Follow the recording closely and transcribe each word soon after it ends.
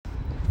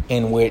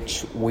in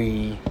which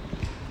we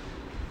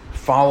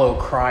follow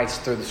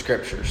Christ through the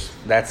Scriptures.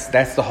 That's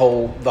the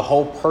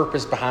whole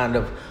purpose behind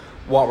of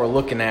what we're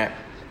looking at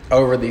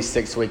over these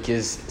 6 weeks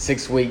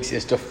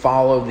is to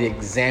follow the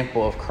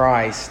example of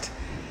Christ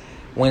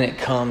when it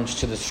comes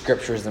to the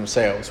Scriptures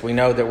themselves. We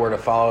know that we're to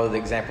follow the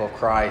example of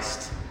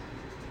Christ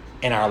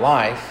in our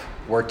life.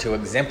 We're to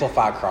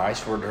exemplify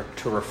Christ. We're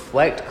to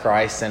reflect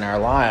Christ in our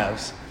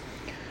lives.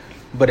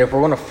 But if we're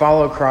going to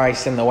follow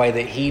Christ in the way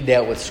that He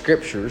dealt with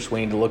Scriptures,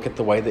 we need to look at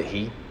the way that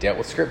He dealt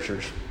with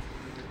Scriptures.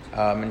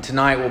 And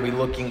tonight we'll be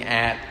looking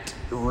at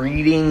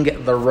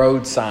reading the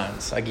road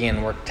signs.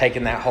 Again, we're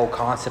taking that whole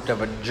concept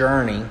of a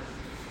journey.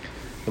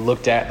 We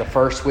looked at the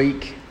first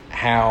week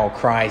how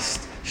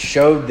Christ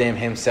showed them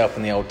Himself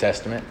in the Old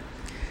Testament.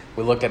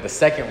 We looked at the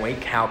second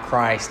week how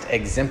Christ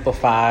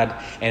exemplified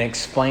and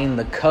explained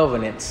the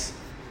covenants,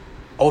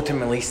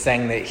 ultimately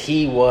saying that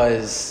He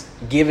was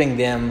giving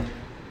them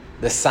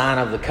the sign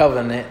of the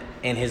covenant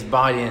in His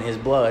body and His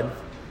blood.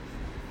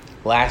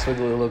 Last week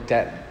we looked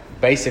at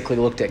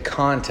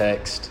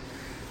context,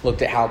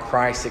 looked at how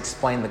Christ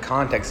explained the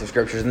context of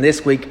Scriptures. And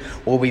this week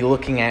we'll be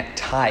looking at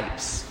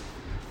types.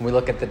 We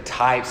look at the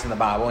types in the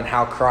Bible and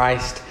how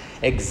Christ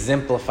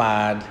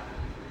exemplified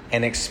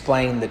and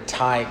explained the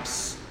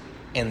types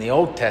in the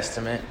Old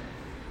Testament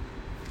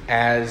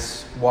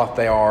as what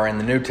they are in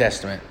the New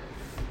Testament.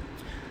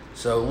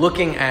 So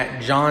looking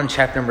at John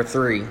chapter number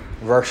 3,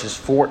 verses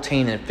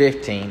 14 and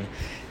 15,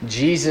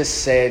 Jesus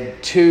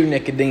said to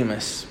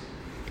Nicodemus,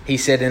 He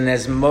said, "And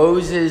as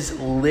Moses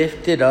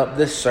lifted up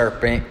the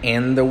serpent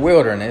in the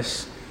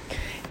wilderness,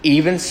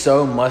 even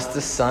so must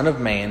the Son of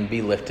Man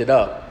be lifted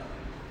up,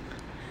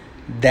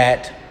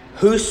 that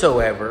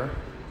whosoever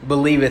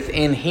believeth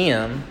in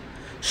Him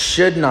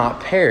should not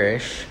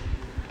perish,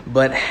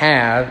 but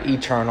have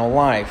eternal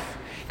life."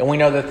 And we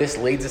know that this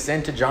leads us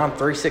into John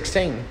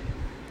 3:16.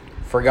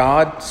 "For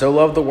God so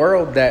loved the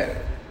world that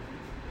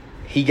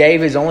He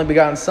gave His only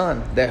begotten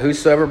Son, that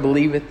whosoever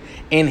believeth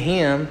in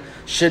Him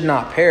should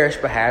not perish,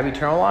 but have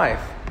eternal life."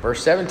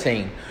 Verse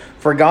 17.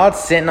 "For God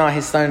sent not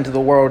His Son into the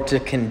world to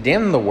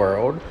condemn the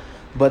world,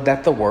 but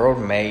that the world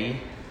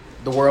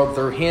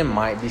through Him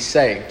might be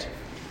saved."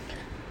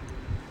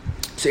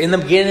 So in the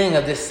beginning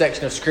of this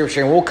section of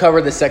Scripture, and we'll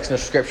cover this section of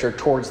Scripture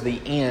towards the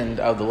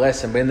end of the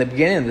lesson, but in the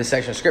beginning of this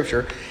section of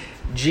Scripture,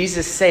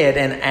 Jesus said,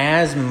 "And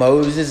as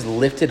Moses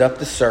lifted up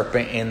the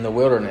serpent in the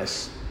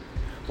wilderness."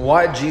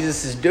 What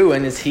Jesus is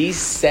doing is He's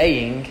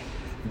saying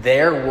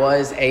there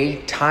was a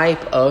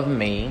type of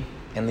me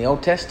in the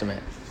Old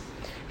Testament.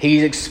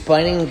 He's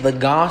explaining the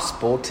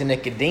gospel to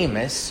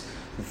Nicodemus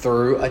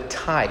through a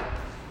type.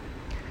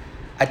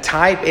 A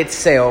type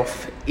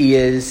itself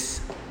is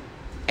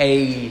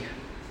an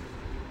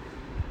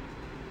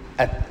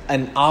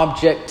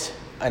object,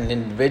 an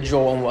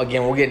individual. And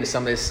again, we'll get into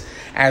some of this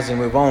as we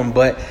move on.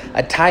 But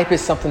a type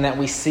is something that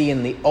we see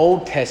in the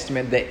Old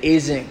Testament that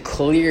isn't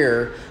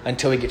clear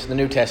until we get to the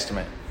New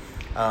Testament.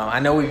 I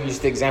know we've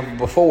used the example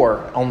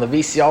before on the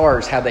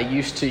VCRs, how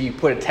you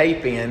put a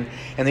tape in,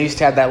 and they used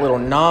to have that little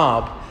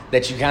knob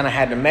that you kind of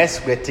had to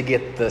mess with to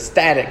get the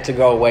static to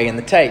go away in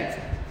the tape.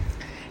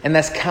 And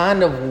that's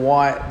kind of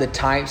what the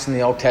types in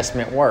the Old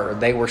Testament were.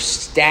 They were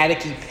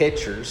staticky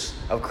pictures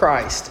of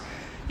Christ.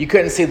 You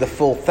couldn't see the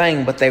full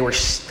thing, but they were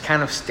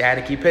kind of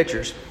staticky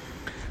pictures.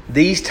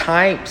 These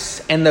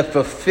types and the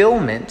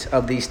fulfillment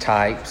of these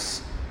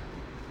types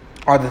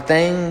are the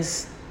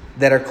things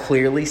that are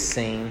clearly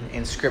seen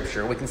in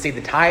Scripture. We can see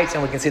the types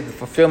and we can see the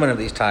fulfillment of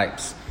these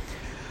types.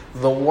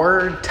 The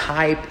word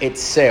type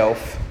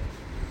itself,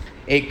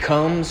 it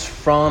comes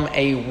from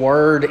a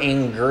word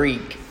in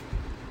Greek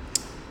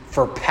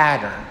for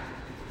pattern.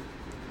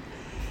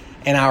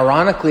 And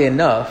ironically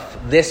enough,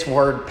 this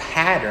word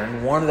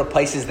pattern, one of the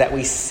places that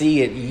we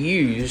see it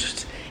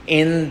used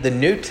in the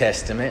New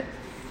Testament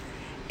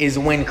is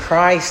when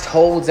Christ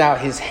holds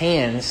out His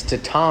hands to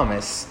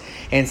Thomas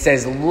and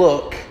says,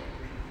 "Look,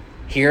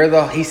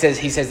 he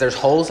says, there's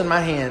holes in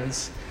my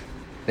hands.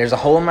 There's a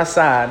hole in my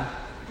side.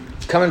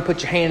 Come and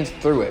put your hands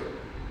through it.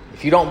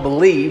 If you don't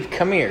believe,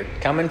 come here.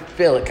 Come and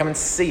feel it. Come and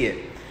see it."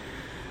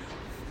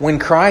 When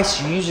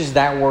Christ uses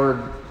that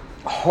word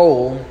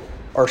hole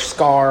or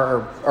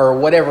scar or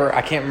whatever,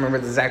 I can't remember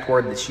the exact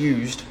word that's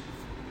used.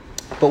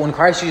 But when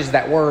Christ uses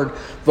that word,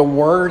 the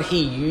word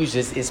He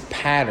uses is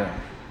pattern.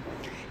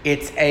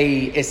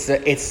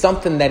 It's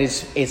something that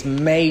is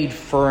made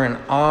for an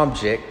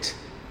object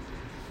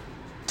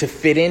to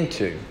fit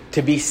into,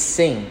 to be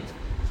seen.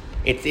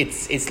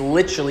 It's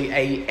literally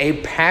a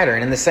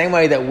pattern. In the same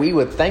way that we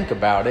would think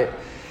about it,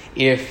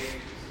 if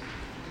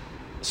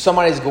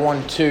somebody's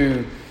going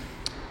to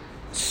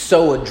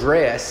sew a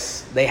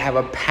dress, they have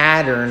a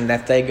pattern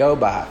that they go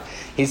by.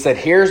 He said,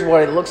 here's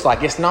what it looks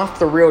like. It's not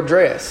the real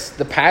dress.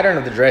 The pattern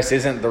of the dress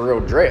isn't the real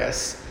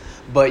dress,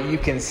 but you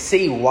can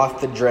see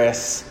what the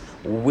dress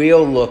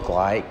will look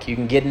like. You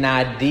can get an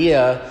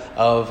idea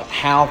of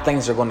how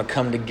things are going to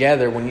come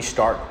together when you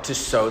start to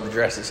sew the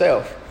dress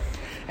itself.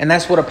 And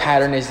that's what a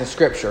pattern is in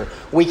Scripture.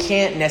 We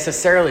can't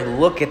necessarily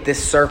look at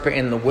this serpent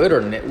in the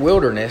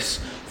wilderness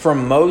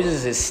from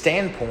Moses'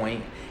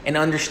 standpoint and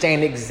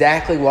understand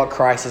exactly what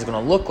Christ is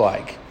going to look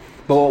like.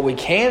 But what we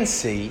can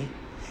see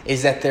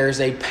is that there's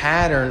a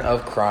pattern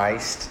of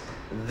Christ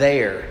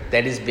there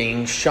that is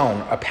being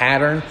shown. A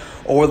pattern,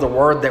 or the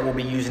word that we'll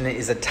be using it,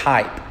 is a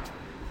type.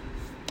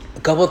 A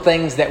couple of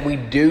things that we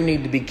do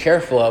need to be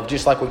careful of,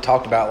 just like we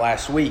talked about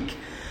last week,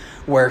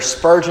 where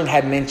Spurgeon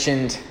had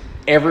mentioned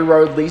every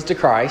road leads to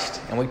Christ,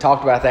 and we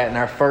talked about that in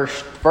our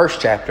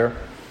first chapter.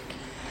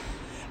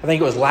 I think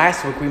it was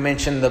last week we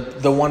mentioned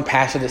the one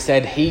pastor that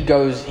said he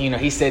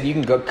said you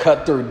can go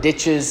cut through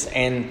ditches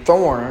and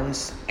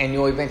thorns and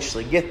you'll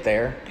eventually get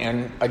there.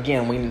 And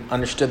again, we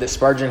understood that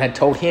Spurgeon had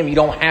told him you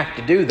don't have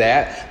to do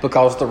that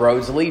because the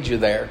roads lead you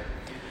there.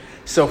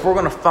 So if we're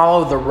going to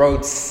follow the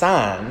road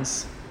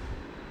signs,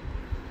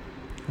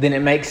 then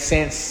it makes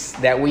sense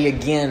that we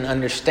again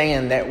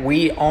understand that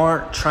we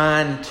aren't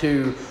trying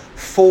to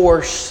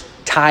force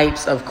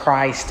types of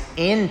Christ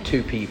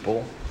into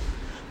people,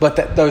 but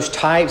that those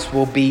types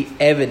will be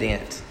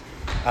evident.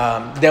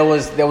 There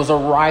was a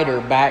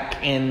writer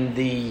back in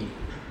the,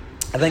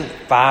 I think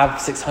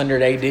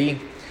 600 AD,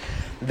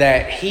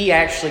 that he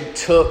actually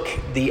took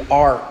the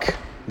ark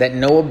that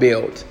Noah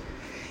built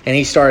and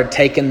he started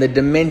taking the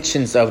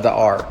dimensions of the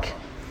ark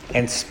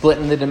and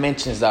splitting the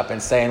dimensions up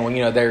and saying,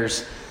 well,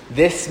 there's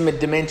this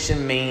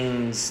dimension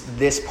means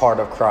this part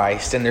of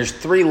Christ, and there's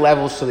 3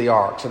 levels to the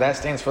ark. So that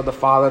stands for the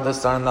Father, the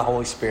Son, and the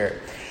Holy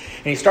Spirit.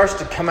 And he starts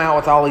to come out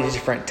with all these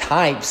different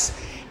types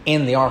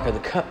in the ark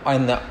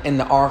in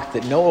the ark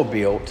that Noah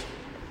built.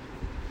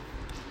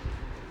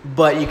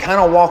 But you kind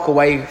of walk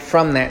away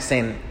from that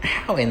saying,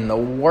 how in the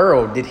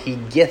world did he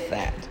get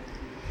that?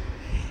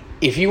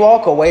 If you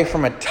walk away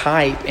from a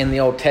type in the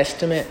Old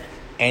Testament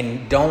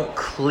and don't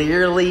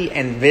clearly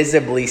and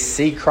visibly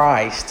see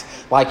Christ,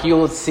 like you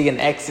would see an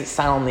exit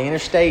sign on the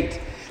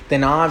interstate,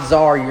 then odds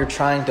are you're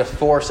trying to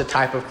force a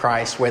type of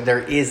Christ where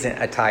there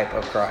isn't a type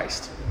of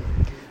Christ.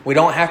 We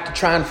don't have to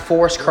try and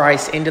force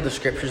Christ into the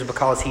Scriptures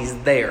because He's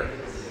there.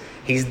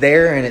 He's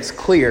there and it's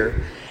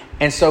clear.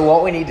 And so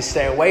what we need to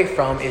stay away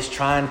from is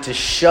trying to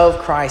shove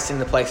Christ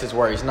into places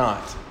where He's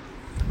not.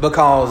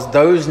 Because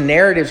those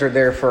narratives are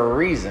there for a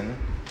reason.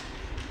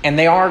 And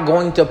they are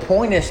going to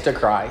point us to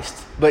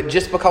Christ. But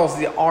just because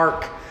the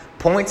ark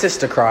points us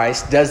to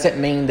Christ doesn't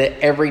mean that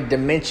every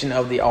dimension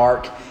of the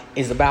ark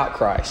is about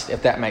Christ,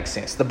 if that makes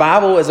sense. The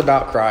Bible is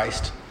about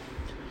Christ,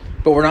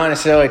 but we're not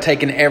necessarily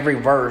taking every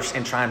verse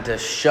and trying to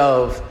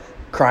shove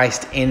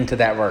Christ into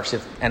that verse.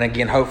 And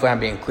again, hopefully I'm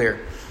being clear.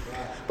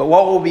 But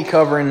what we'll be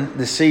covering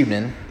this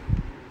evening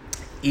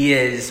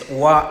is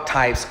what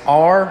types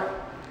are,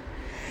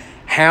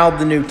 how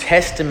the New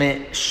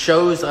Testament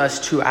shows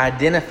us to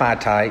identify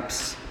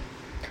types,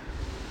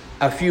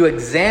 a few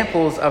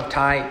examples of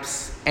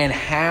types, and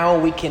how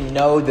we can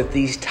know that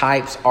these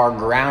types are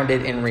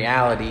grounded in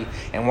reality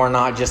and we're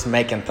not just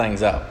making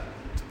things up.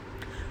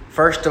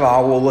 First of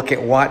all, we'll look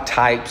at what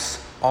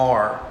types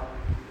are.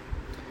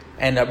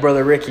 And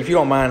Brother Ricky, if you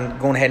don't mind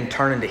going ahead and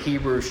turning to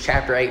Hebrews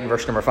chapter 8 and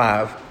verse number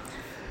 5.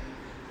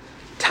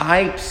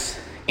 Types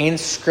in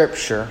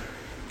Scripture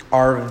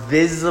are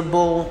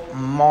visible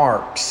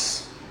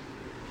marks.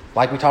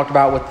 Like we talked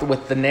about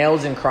with the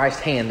nails in Christ's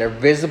hand, they're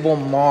visible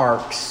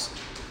marks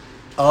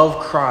of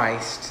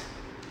Christ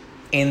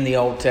in the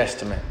Old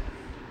Testament.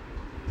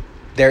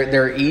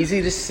 They're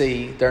easy to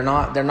see. They're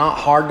not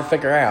hard to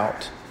figure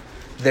out.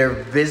 They're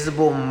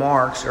visible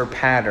marks or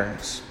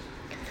patterns.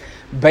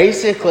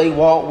 Basically,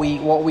 what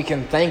we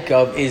can think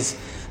of is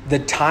the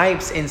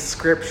types in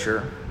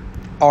Scripture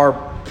are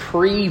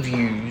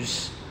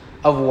previews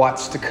of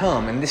what's to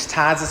come. And this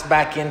ties us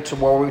back into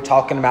where we were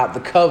talking about the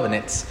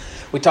covenants.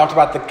 We talked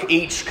about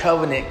each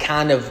covenant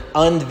kind of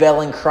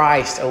unveiling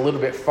Christ a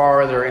little bit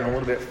farther and a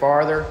little bit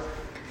farther.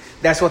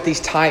 That's what these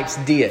types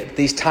did.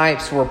 These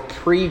types were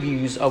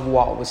previews of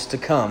what was to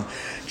come.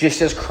 Just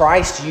as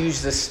Christ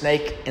used the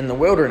snake in the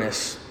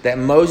wilderness that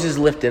Moses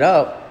lifted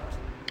up,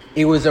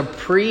 it was a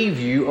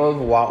preview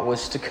of what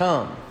was to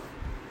come.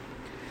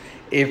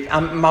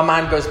 My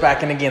mind goes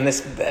back, and again,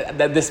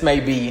 this may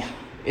be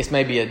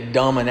a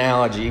dumb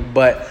analogy,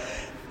 but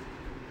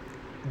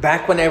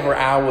back whenever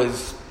I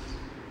was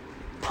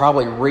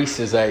probably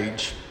Reese's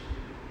age,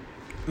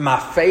 my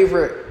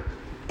favorite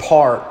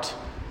part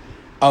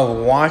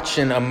of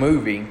watching a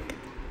movie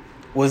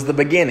was the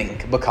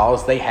beginning,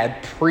 because they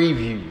had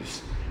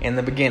previews in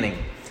the beginning.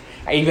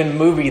 Even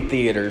movie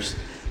theaters.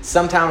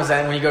 Sometimes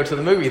when you go to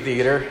the movie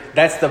theater,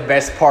 that's the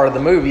best part of the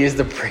movie is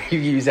the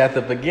previews at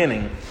the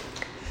beginning.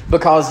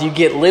 Because you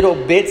get little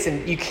bits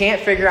and you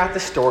can't figure out the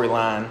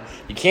storyline.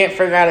 You can't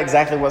figure out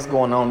exactly what's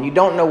going on. You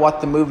don't know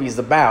what the movie is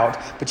about,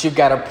 but you've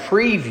got a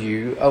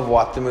preview of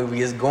what the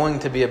movie is going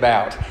to be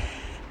about.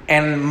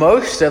 And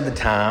most of the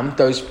time,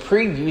 those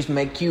previews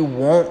make you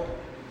want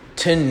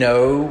to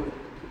know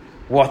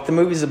what the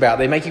movie's about.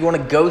 They make you want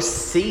to go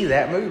see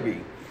that movie.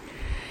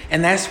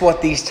 And that's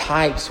what these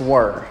types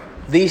were.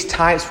 These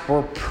types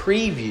were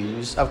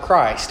previews of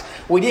Christ.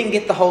 We didn't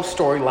get the whole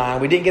storyline.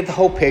 We didn't get the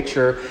whole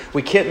picture.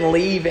 We couldn't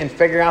leave and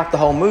figure out the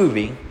whole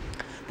movie.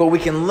 But we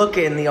can look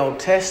in the Old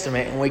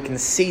Testament and we can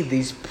see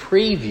these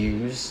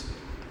previews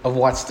of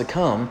what's to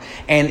come.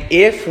 And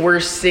if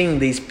we're seeing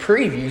these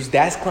previews,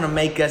 that's going to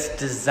make us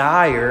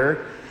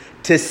desire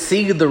to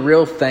see the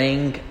real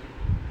thing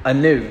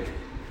anew.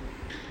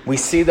 We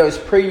see those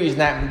previews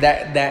and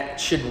that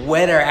should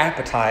whet our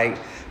appetite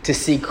to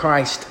see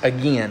Christ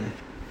again.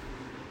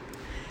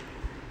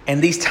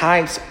 And these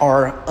types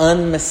are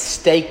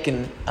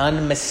unmistakable.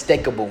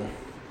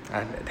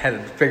 I had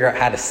to figure out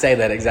how to say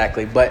that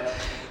exactly. But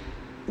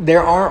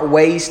there aren't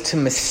ways to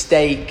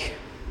mistake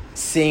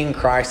seeing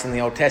Christ in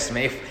the Old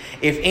Testament.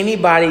 If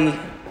anybody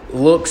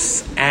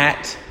looks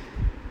at,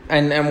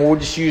 and we'll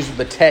just use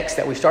the text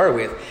that we started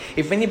with.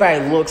 If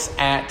anybody looks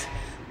at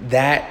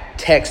that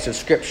text of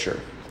Scripture,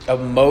 of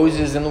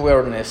Moses in the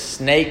wilderness,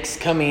 snakes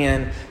come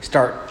in,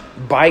 start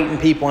biting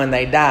people and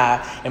they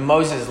die, and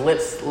Moses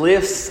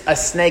lifts a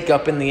snake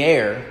up in the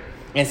air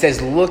and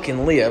says, "Look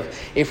and live."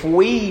 If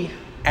we,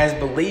 as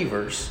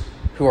believers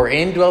who are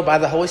indwelled by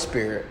the Holy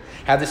Spirit,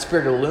 have the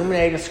Spirit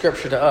illuminating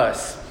Scripture to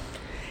us,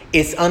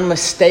 it's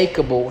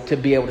unmistakable to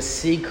be able to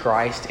see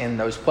Christ in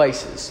those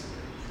places.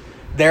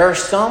 There are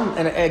some,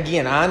 and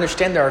again, I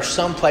understand there are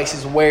some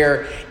places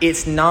where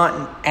it's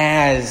not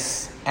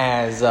as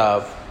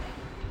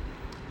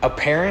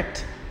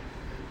apparent,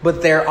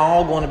 but they're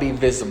all going to be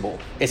visible.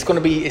 It's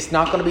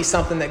not going to be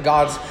something that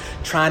God's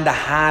trying to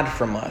hide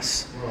from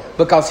us,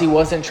 because He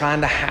wasn't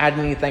trying to hide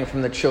anything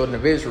from the children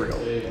of Israel.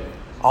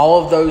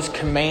 All of those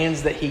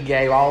commands that He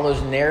gave, all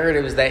those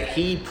narratives that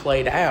He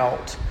played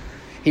out,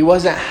 He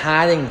wasn't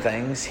hiding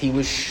things. He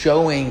was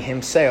showing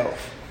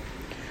Himself.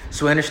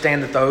 So we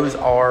understand that those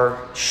are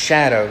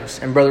shadows.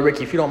 And Brother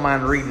Ricky, if you don't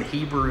mind reading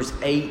Hebrews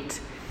 8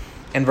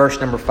 and verse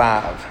number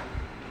 5.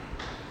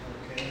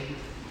 Okay.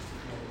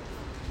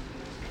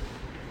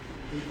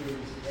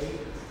 Hebrews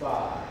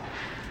 8:5.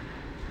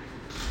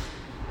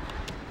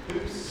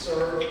 Who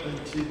serve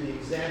unto the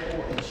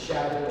example and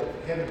shadow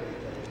of heavenly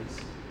things,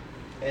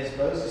 as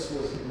Moses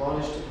was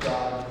admonished of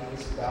God when he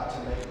was about to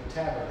make the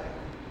tabernacle.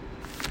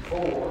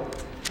 For,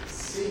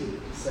 see,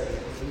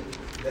 saith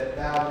he, that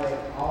thou make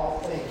all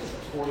things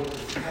according to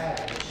the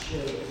pattern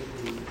showed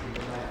to thee in the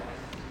mount.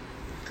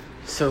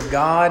 So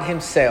God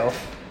Himself,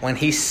 when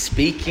He's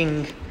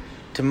speaking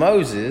to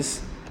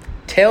Moses,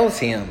 tells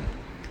him,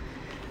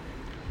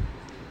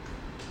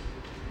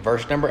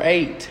 verse number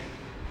 8,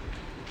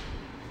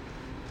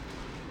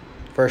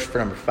 verse for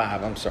number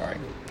 5, I'm sorry.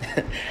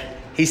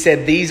 He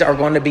said, these are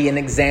going to be an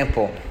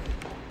example.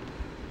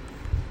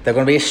 They're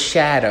going to be a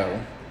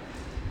shadow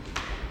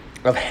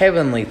of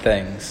heavenly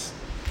things.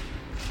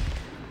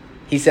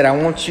 He said, I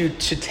want you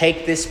to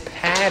take this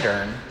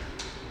pattern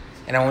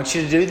and I want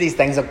you to do these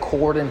things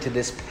according to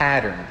this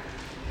pattern.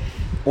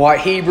 What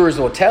Hebrews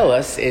will tell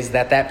us is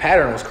that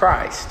pattern was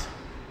Christ.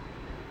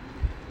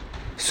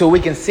 So we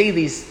can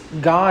see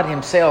God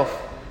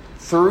Himself,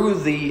 through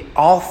the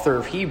author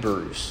of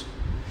Hebrews,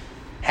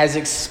 has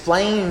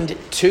explained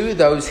to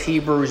those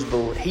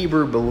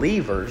Hebrew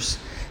believers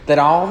that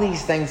all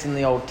these things in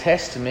the Old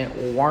Testament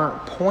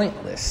weren't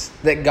pointless.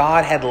 That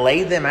God had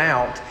laid them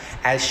out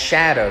as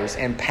shadows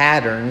and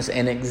patterns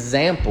and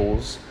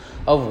examples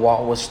of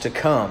what was to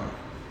come.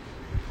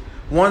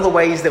 One of the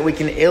ways that we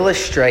can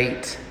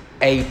illustrate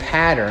a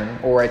pattern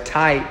or a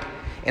type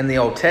in the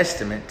Old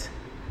Testament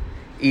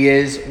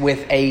is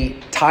with a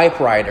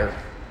typewriter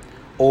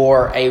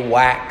or a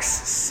wax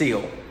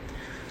seal.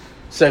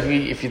 So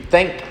if you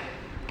think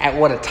at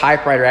what a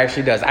typewriter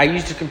actually does. I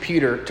used a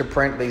computer to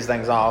print these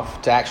things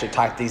off, to actually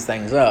type these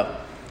things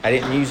up. I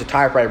didn't use a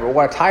typewriter, but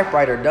what a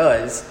typewriter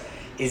does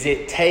is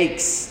it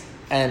takes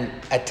a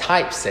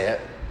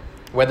typeset,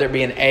 whether it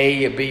be an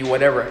A, a B,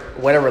 whatever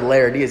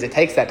letter it is, it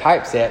takes that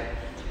typeset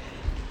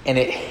and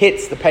it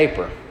hits the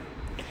paper.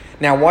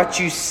 Now what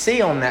you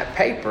see on that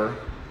paper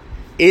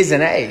is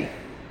an A,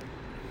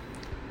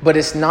 but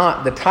it's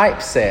not the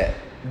typeset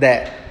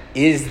that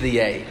is the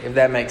A, if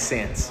that makes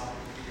sense.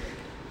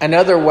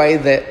 Another way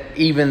that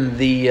even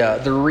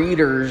the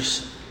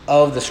readers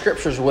of the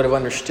Scriptures would have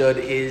understood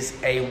is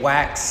a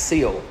wax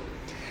seal.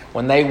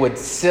 When they would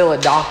seal a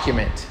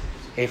document,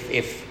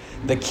 if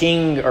the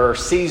king or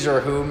Caesar,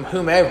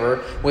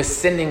 whomever, was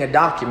sending a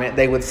document,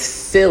 they would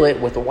seal it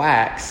with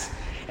wax.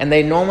 And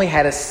they normally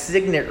had a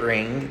signet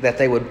ring that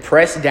they would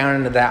press down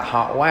into that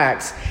hot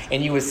wax,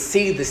 and you would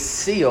see the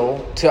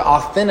seal to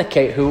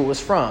authenticate who it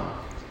was from.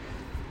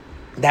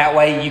 That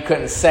way you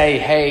couldn't say,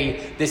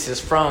 hey, this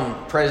is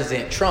from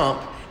President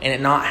Trump, and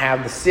it not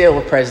have the seal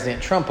of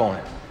President Trump on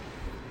it.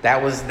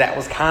 That was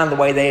kind of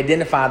the way they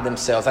identified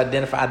themselves,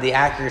 identified the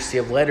accuracy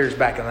of letters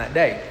back in that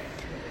day.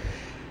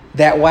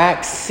 That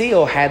wax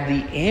seal had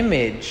the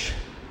image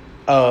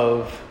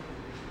of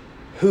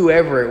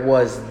whoever it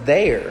was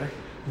there,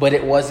 but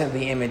it wasn't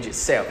the image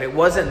itself. It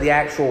wasn't the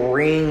actual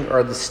ring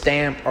or the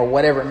stamp or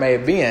whatever it may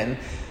have been.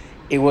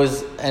 It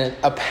was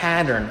a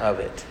pattern of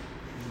it.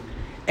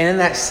 And in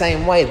that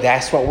same way,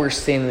 that's what we're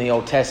seeing in the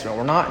Old Testament.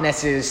 We're not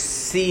necessarily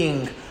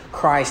seeing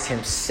Christ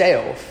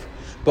Himself,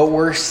 but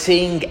we're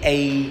seeing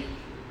a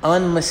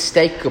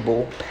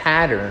unmistakable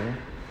pattern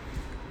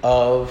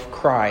of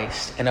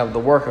Christ and of the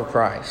work of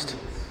Christ.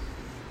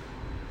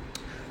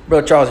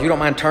 Brother Charles, if you don't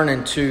mind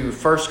turning to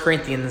 1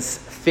 Corinthians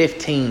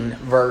 15,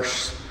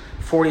 verse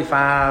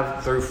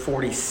 45 through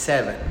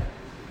 47.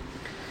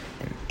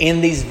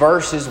 In these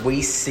verses,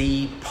 we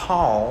see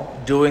Paul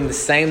doing the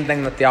same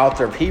thing that the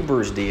author of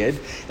Hebrews did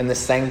and the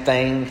same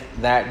thing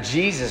that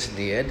Jesus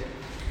did,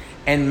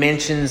 and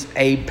mentions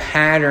a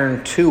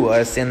pattern to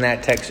us in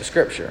that text of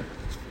Scripture.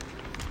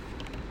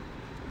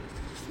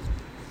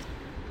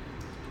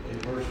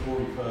 Verse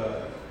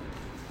 45.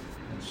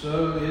 And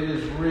so it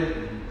is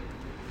written,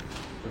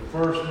 the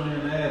first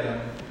man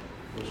Adam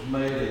was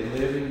made a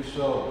living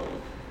soul.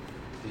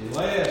 The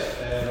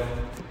last Adam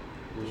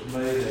was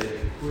made a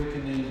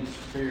quickening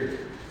spirit.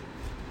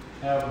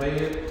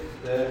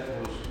 Howbeit that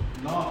was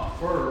not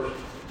first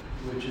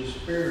which is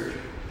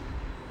spiritual,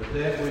 but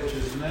that which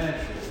is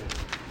natural,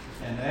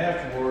 and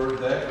afterward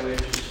that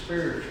which is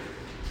spiritual.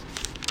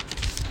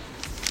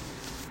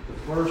 The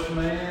first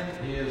man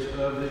is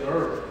of the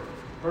earth,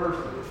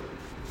 earthly.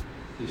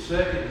 The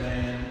second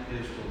man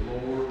is the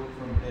Lord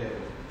from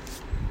heaven.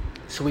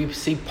 So we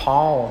see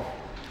Paul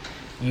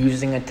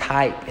using a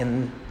type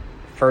in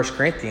 1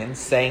 Corinthians,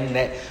 saying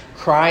that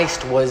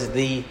Christ was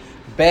the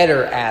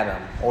better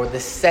Adam, or the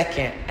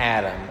second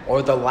Adam,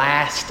 or the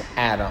last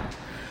Adam.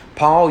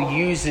 Paul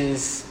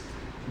uses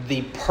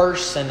the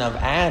person of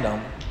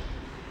Adam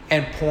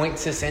and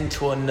points us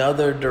into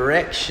another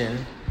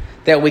direction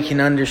that we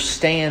can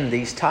understand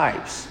these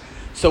types.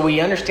 So we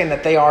understand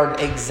that they are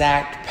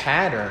exact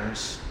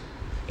patterns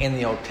in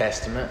the Old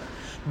Testament,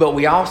 but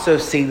we also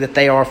see that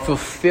they are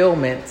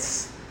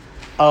fulfillments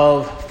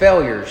of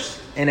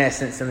failures, in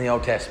essence, in the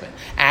Old Testament.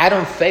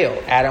 Adam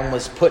failed. Adam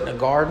was put in a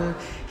garden.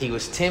 He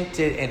was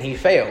tempted and he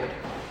failed.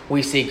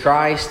 We see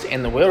Christ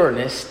in the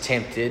wilderness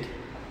tempted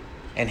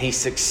and he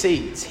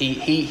succeeds.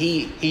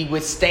 He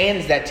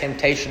withstands that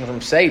temptation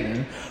from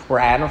Satan where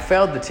Adam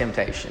failed the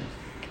temptation.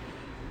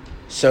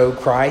 So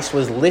Christ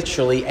was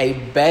literally a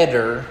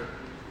better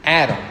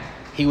Adam.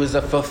 He was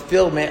a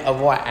fulfillment of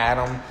what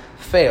Adam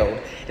failed.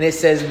 And it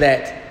says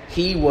that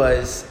he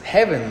was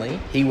heavenly,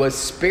 he was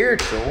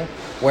spiritual,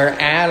 where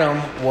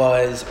Adam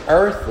was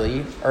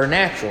earthly or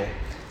natural.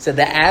 So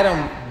that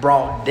Adam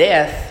brought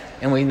death,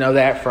 and we know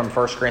that from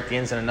 1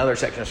 Corinthians and another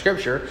section of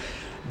Scripture.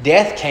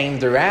 Death came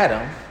through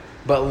Adam,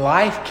 but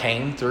life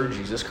came through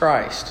Jesus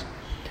Christ.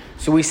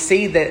 So we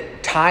see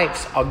that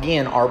types,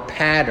 again, are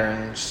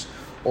patterns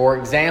or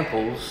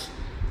examples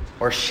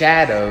or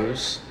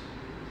shadows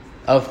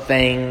of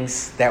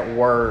things that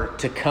were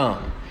to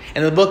come.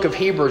 And the book of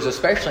Hebrews,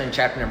 especially in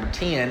chapter number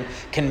 10,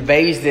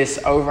 conveys this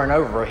over and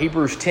over.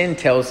 Hebrews 10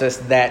 tells us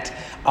that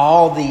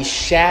all these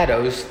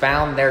shadows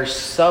found their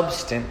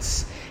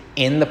substance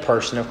in the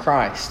person of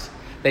Christ.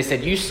 They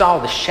said, you saw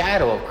the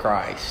shadow of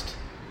Christ,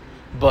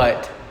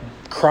 but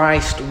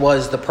Christ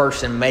was the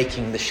person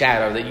making the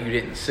shadow that you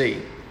didn't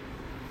see.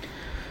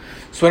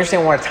 So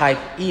understand what a type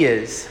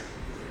is.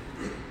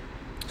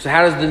 So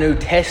how does the New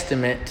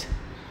Testament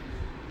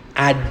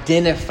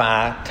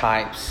identify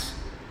types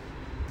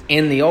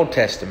in the Old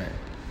Testament?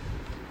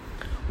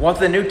 What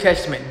the New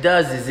Testament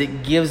does is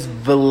it gives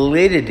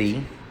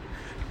validity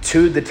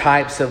to the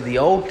types of the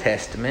Old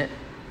Testament,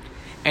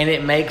 and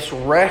it makes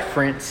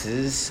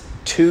references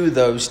to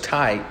those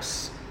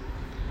types.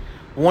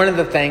 One of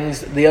the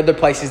things, the other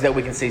places that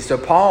we can see, so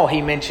Paul,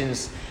 he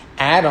mentions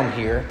Adam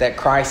here, that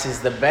Christ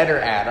is the better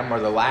Adam, or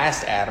the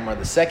last Adam, or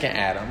the second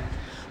Adam.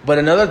 But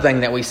another thing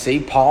that we see,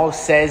 Paul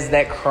says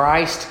that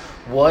Christ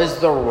was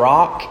the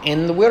rock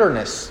in the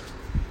wilderness.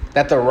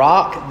 That the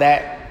rock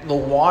that the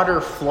water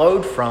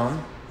flowed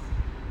from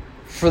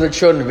for the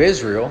children of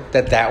Israel,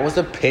 that was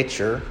a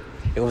picture,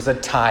 it was a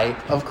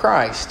type of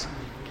Christ.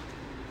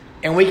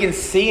 And we can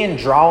see and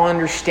draw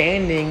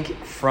understanding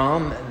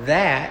from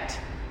that,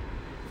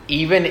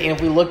 even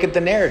if we look at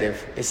the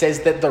narrative. It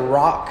says that the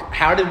rock,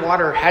 how did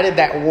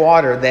that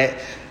water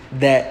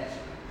that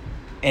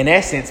in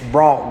essence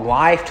brought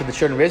life to the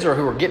children of Israel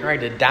who were getting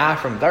ready to die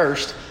from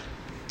thirst,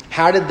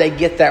 how did they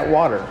get that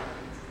water?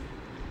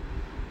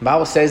 The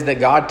Bible says that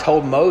God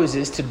told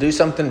Moses to do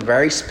something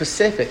very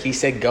specific. He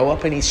said, go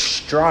up and he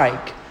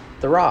strike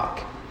the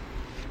rock.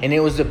 And it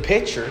was a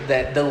picture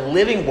that the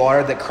living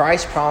water that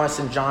Christ promised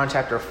in John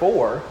chapter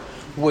 4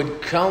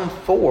 would come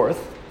forth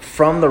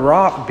from the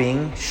rock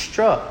being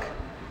struck.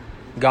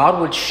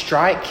 God would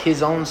strike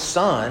his own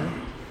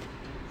son,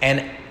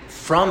 and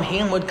from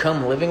him would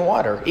come living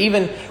water.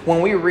 Even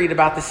when we read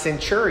about the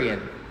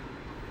centurion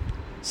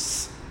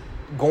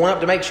going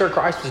up to make sure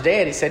Christ was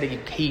dead, he said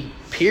he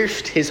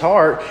pierced his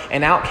heart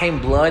and out came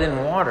blood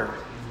and water.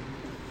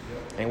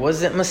 And it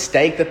wasn't a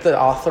mistake that the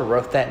author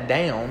wrote that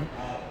down.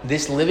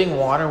 This living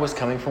water was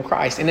coming from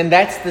Christ. And then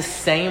that's the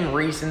same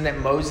reason that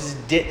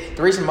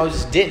the reason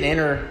Moses didn't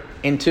enter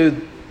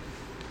into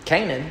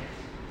Canaan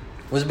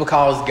was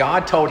because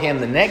God told him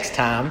the next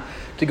time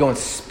to go and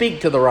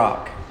speak to the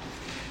rock.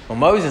 Well,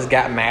 Moses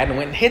got mad and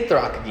went and hit the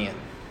rock again.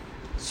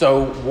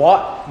 So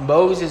what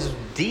Moses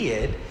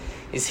did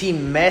is he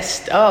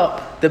messed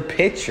up the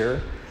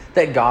picture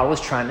that God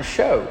was trying to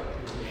show.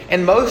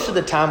 And most of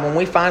the time when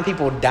we find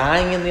people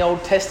dying in the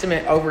Old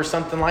Testament over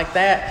something like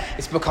that,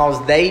 it's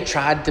because they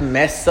tried to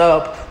mess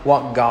up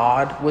what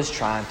God was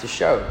trying to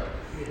show.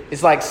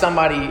 It's like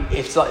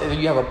if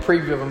you have a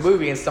preview of a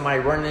movie and somebody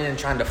running in and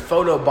trying to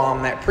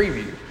photobomb that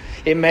preview.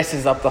 It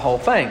messes up the whole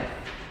thing.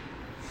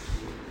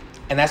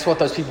 And that's what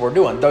those people were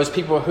doing. Those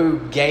people who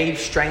gave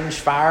strange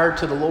fire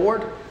to the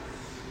Lord,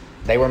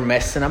 they were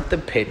messing up the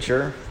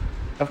picture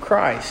of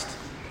Christ.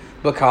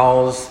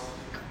 Because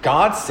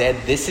God said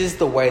this is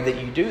the way that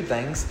you do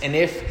things. And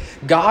if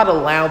God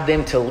allowed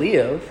them to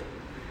live,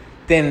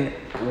 then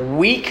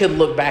we could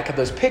look back at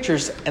those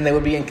pictures and they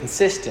would be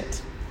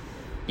inconsistent.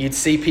 You'd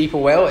see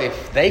people, well,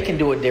 if they can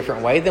do it a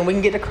different way, then we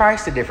can get to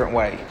Christ a different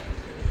way.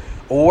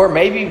 Or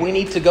maybe we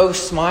need to go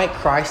smite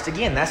Christ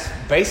again. That's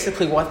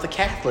basically what the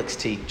Catholics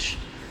teach.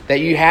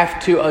 That you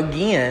have to,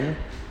 again,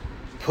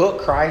 put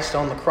Christ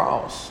on the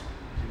cross.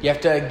 You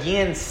have to,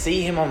 again,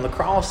 see him on the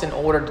cross in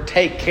order to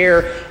take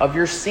care of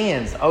your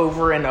sins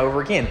over and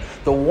over again.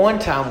 The one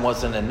time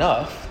wasn't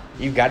enough.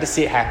 You've got to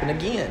see it happen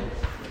again.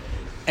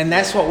 And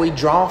that's what we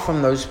draw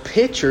from those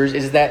pictures,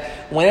 is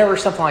that whenever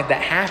something like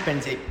that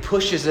happens, it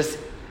pushes us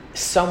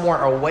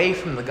somewhere away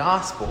from the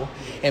gospel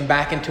and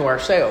back into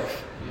ourselves.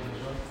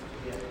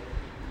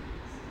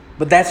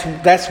 But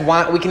that's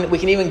why we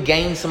can even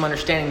gain some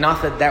understanding,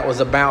 not that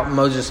was about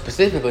Moses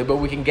specifically, but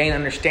we can gain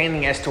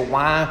understanding as to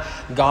why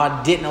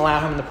God didn't allow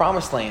him in the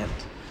promised land.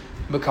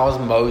 Because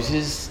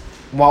Moses,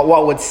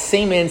 what would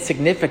seem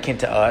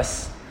insignificant to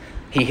us,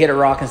 he hit a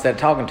rock instead of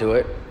talking to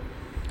it.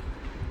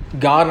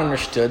 God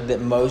understood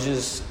that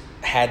Moses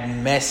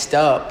had messed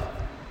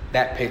up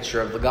that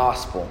picture of the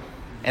gospel.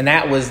 And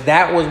that was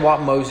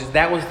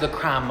the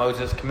crime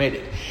Moses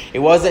committed. It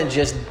wasn't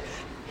just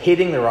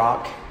hitting the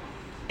rock.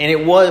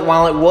 And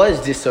while it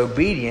was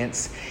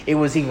disobedience, it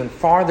was even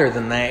farther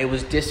than that. It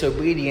was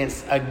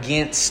disobedience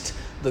against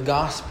the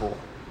gospel.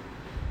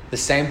 The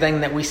same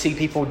thing that we see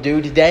people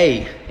do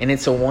today. And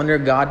it's a wonder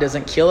God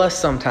doesn't kill us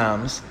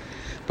sometimes.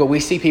 But we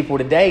see people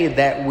today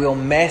that will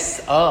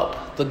mess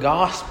up the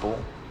gospel.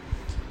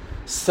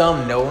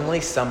 Some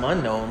knowingly, some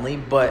unknowingly,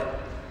 but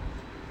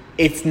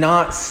it's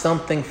not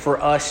something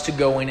for us to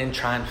go in and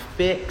try and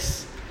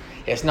fix.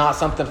 It's not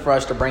something for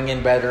us to bring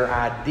in better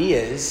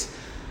ideas.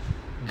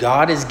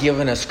 God has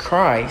given us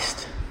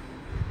Christ,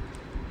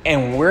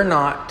 and we're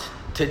not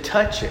to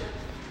touch it.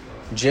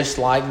 Just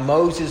like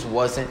Moses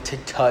wasn't to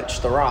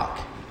touch the rock.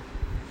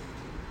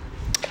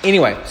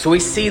 Anyway, so we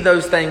see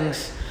those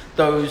things,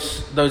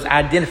 those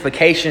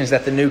identifications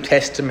that the New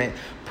Testament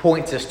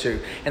points us to.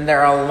 And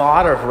there are a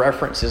lot of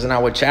references, and I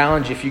would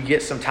challenge if you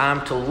get some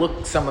time to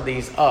look some of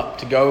these up,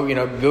 to go,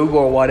 Google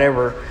or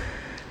whatever.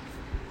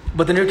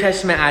 But the New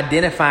Testament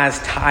identifies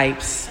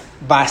types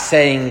by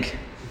saying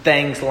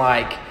things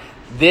like,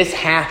 this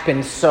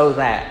happened so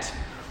that,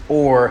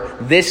 or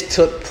this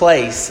took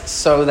place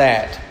so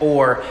that,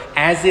 or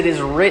as it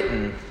is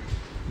written,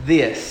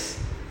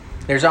 this.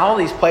 There's all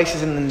these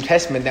places in the New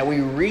Testament that we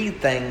read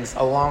things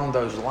along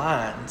those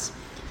lines.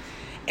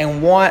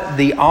 And what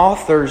the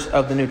authors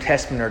of the New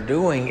Testament are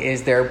doing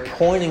is they're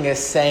pointing us,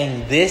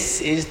 saying this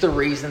is the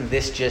reason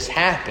this just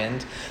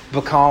happened,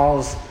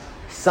 because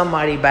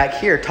somebody back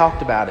here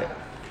talked about it.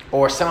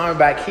 Or somebody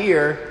back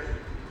here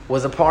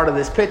was a part of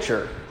this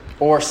picture.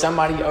 Or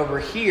somebody over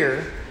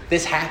here,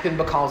 this happened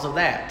because of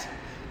that.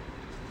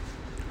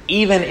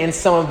 Even in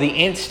some of the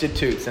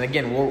institutes, and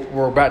again,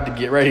 we're about to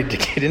get ready to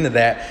get into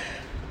that.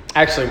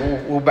 Actually,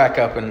 we'll back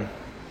up and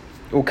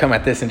we'll come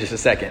at this in just a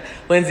second.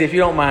 Lindsay, if you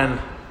don't mind,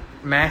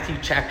 Matthew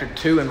chapter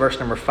 2 and verse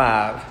number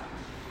 5.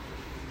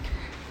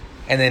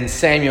 And then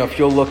Samuel, if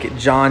you'll look at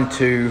John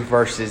 2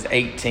 verses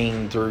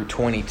 18 through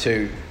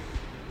 22.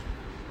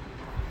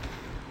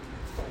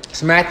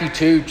 So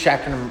Matthew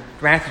chapter number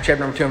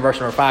 2 and verse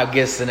number 5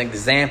 gives us an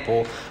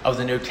example of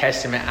the New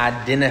Testament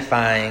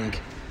identifying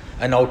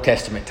an Old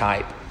Testament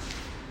type.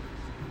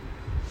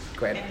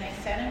 Go ahead. And they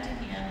said unto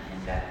him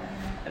in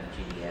Bethlehem of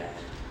Judea,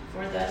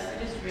 for thus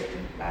it is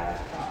written by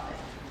the prophet.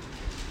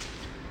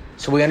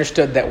 So we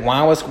understood that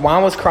why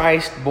was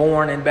Christ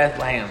born in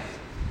Bethlehem?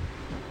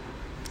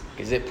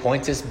 Because it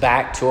points us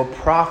back to a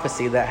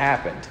prophecy that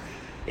happened.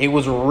 It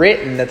was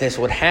written that this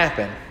would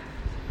happen.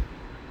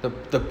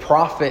 The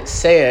prophet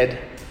said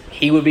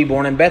he would be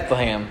born in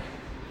Bethlehem.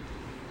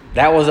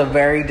 That was a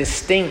very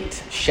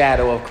distinct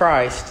shadow of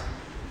Christ,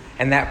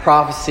 and that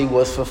prophecy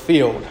was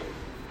fulfilled.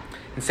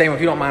 And Sam, if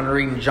you don't mind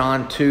reading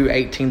John 2,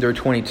 18 through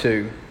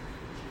 22.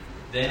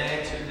 Then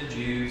answered the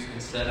Jews and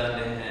said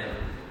unto him,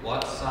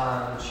 What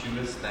sign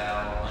shewest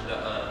thou unto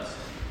us,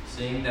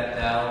 seeing that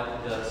thou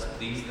dost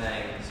these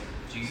things?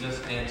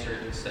 Jesus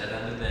answered and said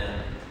unto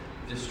them,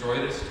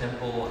 Destroy this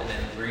temple, and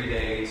in 3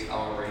 days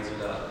I will raise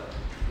it up.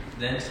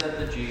 Then said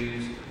the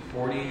Jews,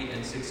 40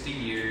 and 60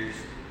 years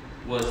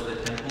was the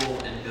temple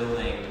in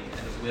building,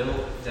 and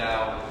wilt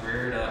thou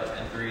rear it up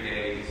in 3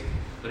 days?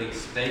 But he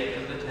spake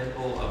of the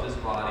temple of his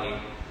body.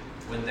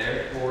 When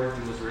therefore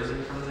he was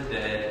risen from the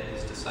dead,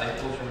 his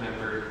disciples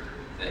remembered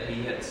that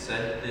he had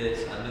said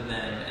this unto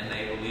them, and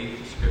they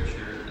believed the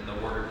scripture and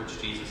the word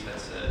which Jesus had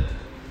said.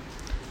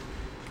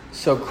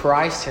 So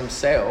Christ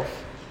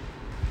himself,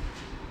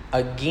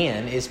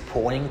 again, is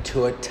pointing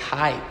to a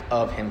type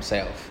of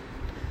himself.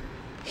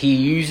 He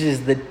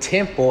uses the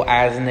temple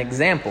as an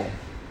example.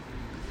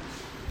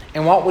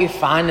 And what we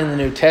find in the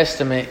New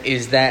Testament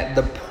is that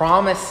the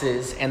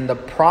promises and the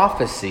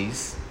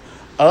prophecies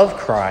of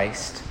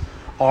Christ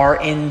are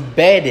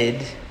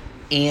embedded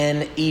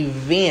in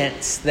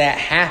events that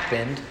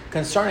happened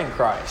concerning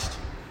Christ.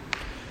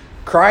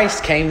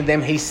 Christ came to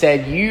them. He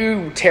said,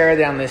 you tear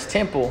down this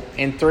temple.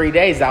 In 3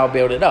 days, I'll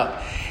build it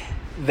up.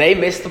 They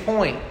missed the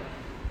point.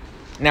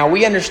 Now,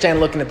 we understand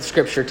looking at the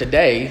scripture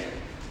today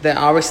that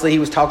obviously he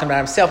was talking about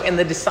himself. And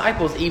the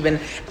disciples, even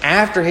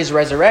after his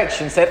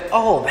resurrection, said,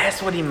 oh,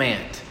 that's what he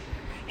meant.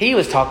 He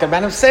was talking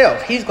about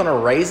himself. He's going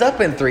to raise up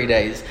in 3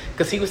 days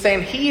because he was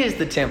saying he is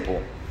the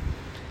temple.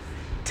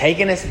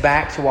 Taking us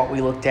back to what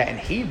we looked at in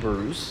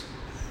Hebrews,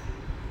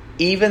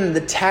 even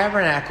the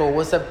tabernacle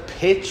was a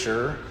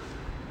picture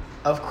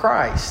of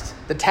Christ.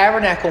 The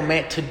tabernacle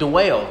meant to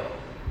dwell.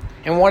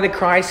 And what did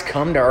Christ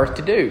come to earth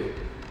to do?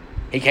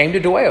 He came to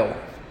dwell.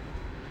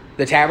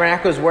 The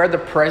tabernacle is where the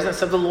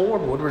presence of the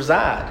Lord would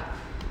reside.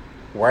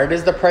 Where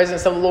does the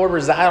presence of the Lord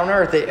reside on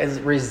earth?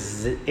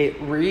 It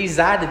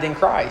resided in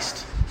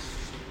Christ.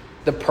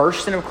 The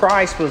person of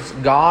Christ was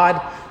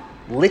God,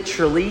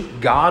 literally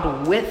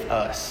God with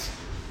us.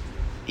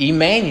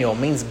 Emmanuel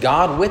means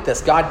God with us.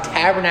 God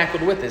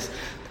tabernacled with us.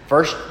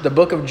 First, the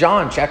book of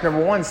John, chapter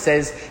number 1,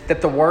 says that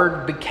the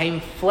Word became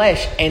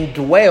flesh and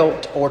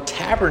dwelt or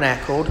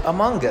tabernacled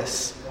among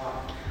us.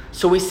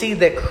 So we see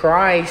that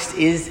Christ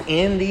is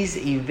in these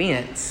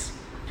events.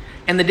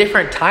 And the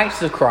different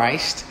types of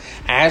Christ,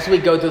 as we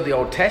go through the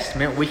Old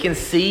Testament, we can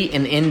see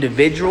in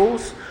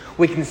individuals,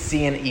 we can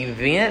see in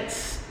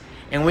events,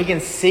 and we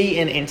can see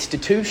in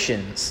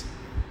institutions.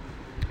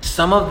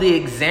 Some of the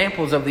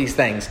examples of these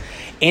things.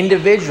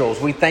 Individuals,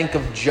 we think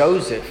of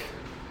Joseph.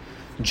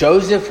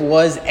 Joseph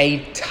was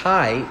a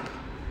type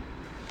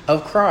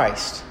of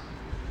Christ.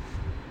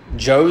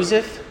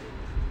 Joseph,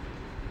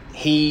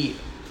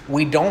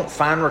 we don't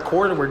find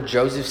recorded where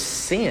Joseph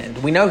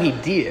sinned. We know he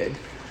did.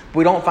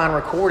 We don't find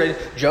recorded.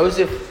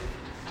 Joseph,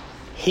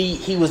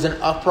 he was an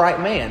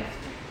upright man.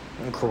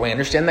 We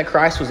understand that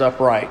Christ was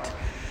upright.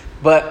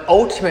 But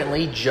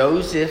ultimately,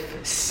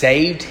 Joseph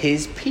saved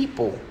his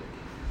people.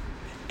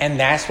 And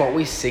that's what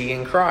we see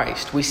in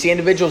Christ. We see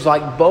individuals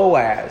like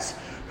Boaz,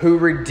 who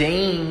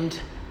redeemed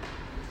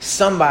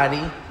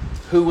somebody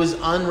who was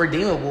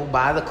unredeemable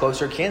by the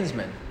closer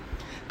kinsman.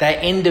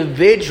 That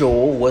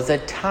individual was a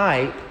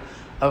type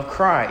of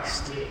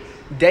Christ.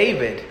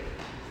 David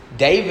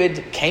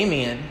came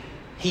in.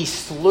 He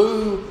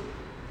slew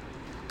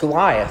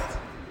Goliath,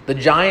 the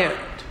giant,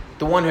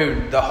 the one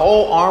who the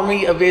whole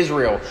army of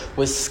Israel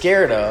was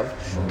scared of,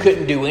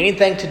 couldn't do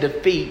anything to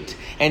defeat,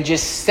 and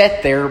just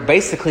sat there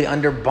basically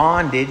under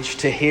bondage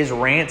to his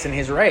rants and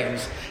his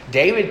raves.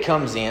 David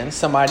comes in,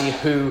 somebody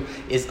who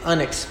is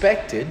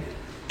unexpected,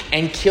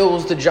 and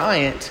kills the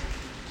giant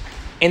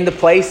in the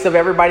place of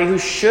everybody who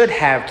should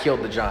have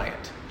killed the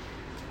giant.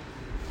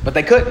 But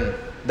they couldn't.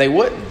 They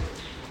wouldn't.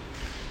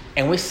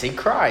 And we see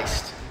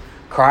Christ.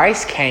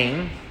 Christ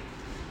came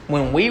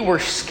when we were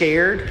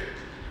scared,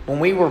 when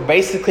we were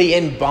basically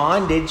in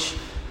bondage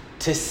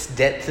to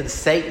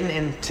Satan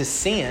and to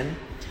sin.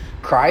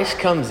 Christ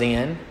comes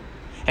in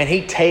and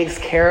he takes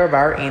care of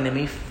our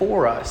enemy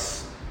for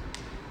us.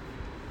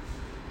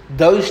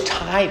 Those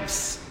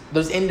types,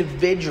 those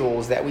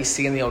individuals that we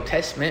see in the Old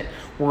Testament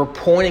were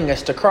pointing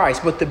us to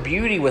Christ. But the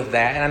beauty with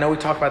that, and I know we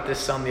talked about this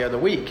some the other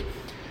week,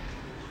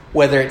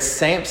 whether it's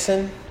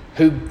Samson,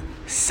 who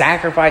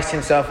sacrificed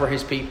himself for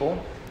his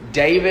people,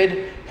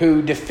 David,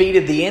 who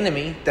defeated the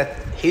enemy that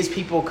his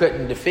people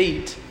couldn't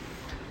defeat,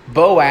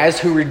 Boaz,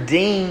 who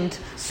redeemed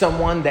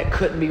someone that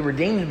couldn't be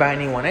redeemed by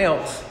anyone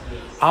else,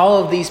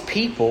 all of these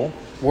people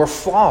were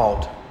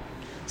flawed.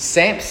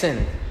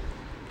 Samson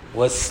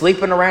was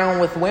sleeping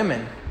around with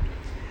women,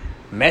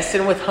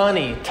 messing with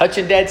honey,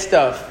 touching dead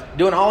stuff,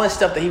 doing all this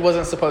stuff that he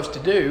wasn't supposed to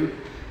do,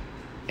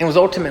 and was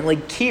ultimately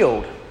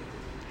killed.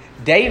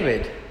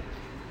 David,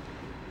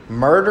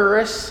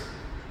 murderous,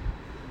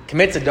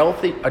 commits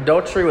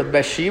adultery with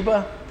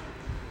Bathsheba.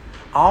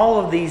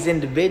 All of these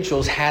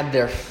individuals had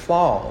their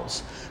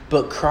flaws,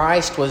 but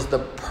Christ was the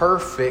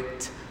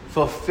perfect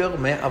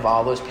fulfillment of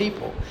all those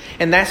people.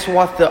 And that's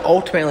what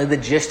ultimately the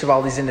gist of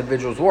all these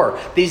individuals were.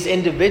 These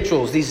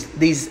individuals,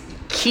 these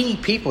key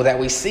people that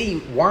we see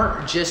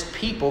weren't just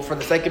people for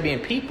the sake of being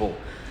people.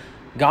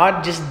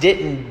 God just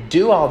didn't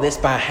do all this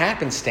by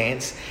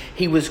happenstance.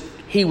 He was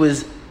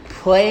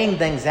playing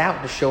things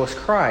out to show us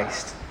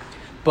Christ.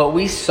 But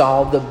we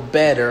saw the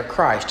better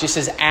Christ. Just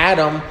as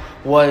Adam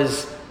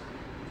was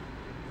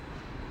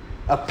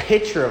a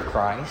picture of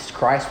Christ,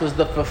 Christ was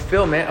the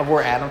fulfillment of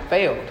where Adam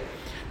failed.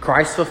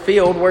 Christ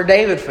fulfilled where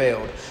David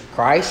failed.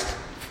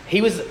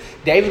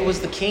 David was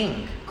the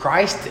king.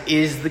 Christ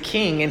is the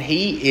king, and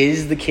he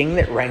is the king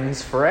that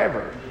reigns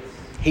forever.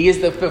 He is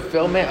the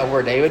fulfillment of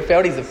where David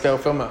failed. He's the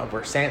fulfillment of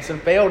where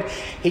Samson failed.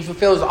 He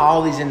fulfills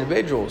all these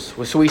individuals.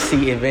 So we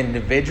see of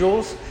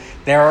individuals,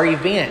 there are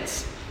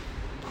events.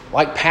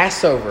 like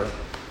Passover.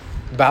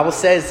 The Bible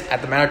says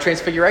at the Mount of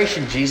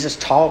Transfiguration, Jesus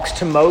talks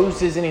to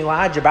Moses and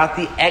Elijah about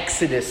the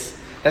Exodus.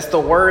 That's the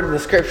word the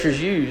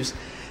scriptures use.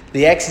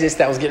 The Exodus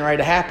that was getting ready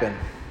to happen.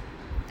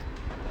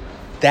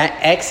 That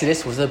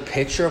Exodus was a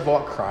picture of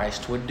what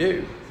Christ would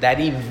do. That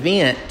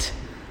event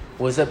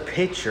was a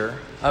picture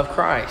of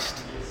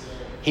Christ.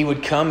 He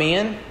would come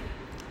in.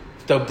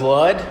 The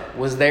blood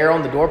was there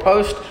on the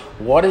doorpost.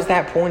 What does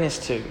that point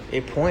us to?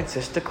 It points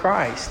us to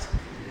Christ.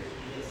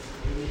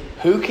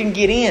 Who can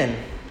get in?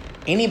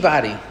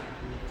 Anybody.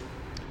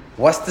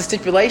 What's the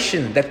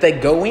stipulation? That they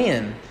go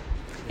in.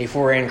 If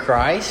we're in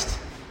Christ,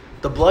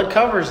 the blood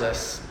covers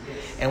us.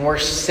 And we're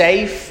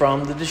safe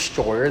from the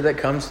destroyer that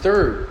comes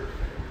through.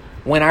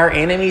 When our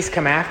enemies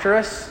come after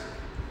us,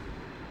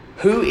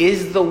 who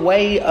is the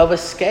way of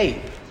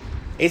escape?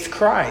 It's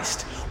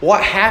Christ.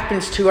 What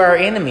happens to our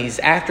enemies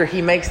after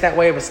he makes that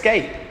way of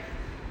escape?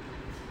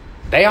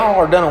 They all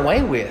are done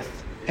away with.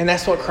 And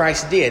that's what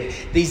Christ did.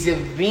 These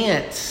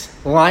events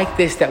like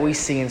this that we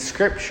see in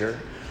Scripture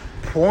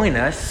point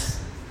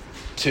us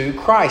to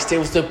Christ. It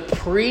was the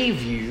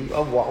preview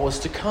of what was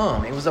to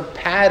come. It was a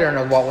pattern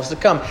of what was to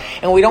come.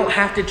 And we don't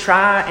have to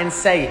try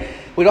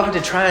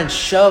and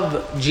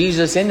shove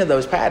Jesus into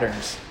those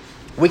patterns.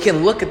 We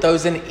can look at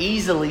those and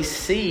easily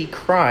see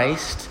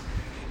Christ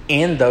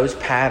in those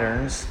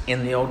patterns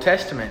in the Old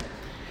Testament.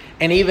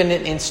 And even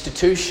in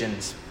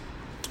institutions.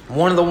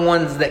 One of the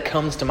ones that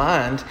comes to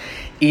mind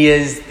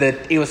is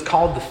that it was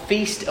called the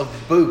Feast of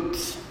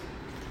Booths,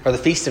 or the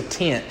Feast of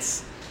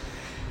Tents.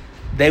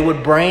 They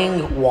would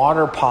bring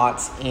water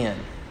pots in.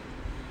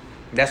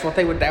 That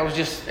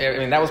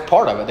was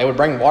part of it. They would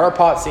bring water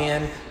pots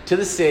in to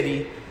the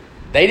city.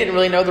 They didn't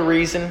really know the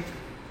reason.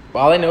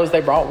 All they know is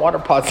they brought water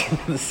pots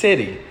into the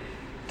city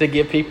to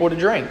give people to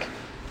drink.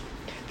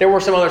 There were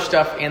some other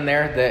stuff in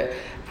there that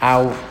I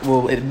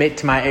will admit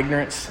to my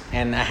ignorance,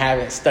 and I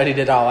haven't studied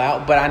it all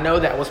out, but I know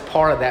that was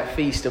part of that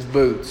Feast of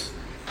Booths.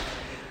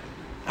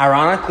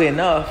 Ironically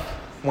enough,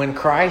 when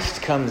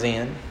Christ comes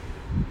in,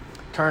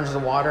 turns the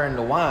water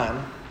into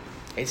wine,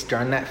 it's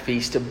during that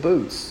Feast of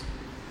Booths.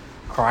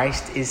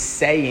 Christ is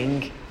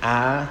saying,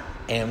 I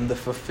am the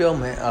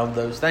fulfillment of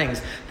those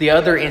things. The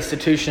other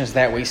institutions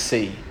that we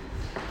see,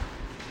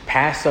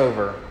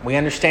 Passover, we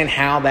understand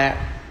how that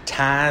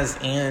ties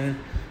in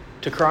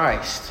to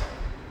Christ.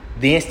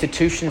 The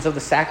institutions of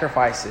the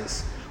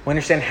sacrifices, we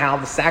understand how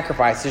the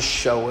sacrifices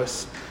show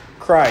us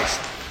Christ.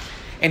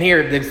 And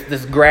here,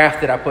 this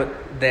graph that I put,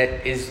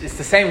 it's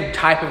the same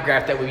type of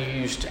graph that we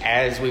used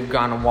as we've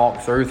gone and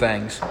walked through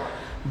things.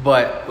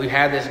 But we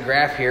have this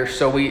graph here.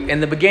 So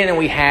in the beginning,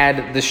 we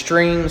had the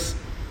streams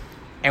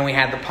and we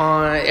had the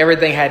pond.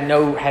 Everything had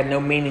no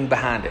meaning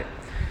behind it.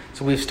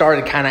 So we've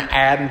started kind of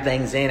adding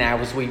things in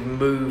as we've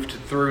moved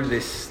through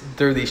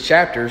these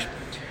chapters.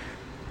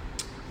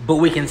 But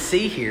we can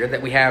see here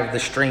that we have the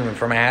stream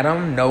from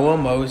Adam, Noah,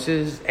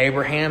 Moses,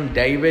 Abraham,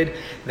 David.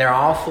 They're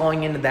all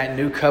flowing into that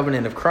new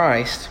covenant of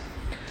Christ.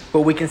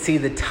 But we can see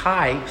the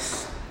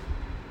types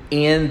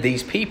in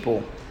these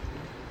people.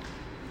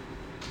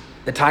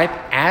 The type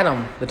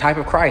Adam, the type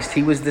of Christ,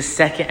 he was the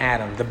second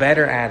Adam, the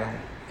better Adam.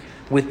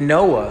 With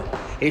Noah,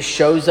 it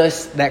shows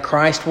us that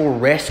Christ will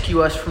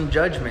rescue us from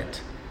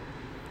judgment.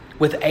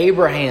 With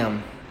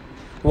Abraham,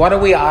 what do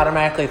we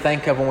automatically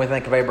think of when we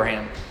think of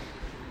Abraham?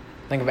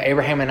 Think of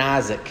Abraham and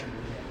Isaac.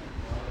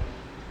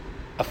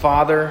 A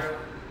father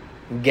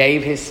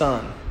gave his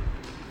son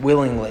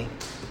willingly.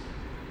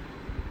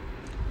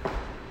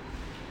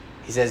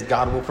 He says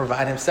God will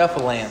provide himself a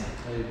lamb.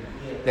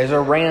 There's a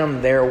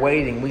ram there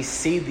waiting. We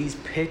see these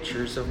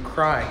pictures of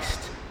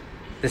Christ.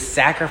 The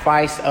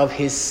sacrifice of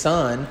his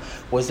son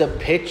was a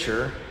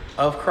picture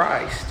of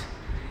Christ.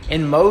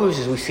 In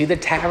Moses, we see the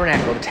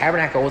tabernacle. The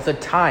tabernacle was a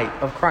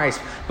type of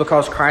Christ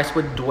because Christ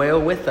would dwell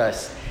with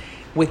us.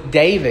 With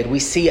David, we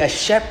see a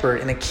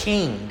shepherd and a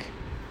king.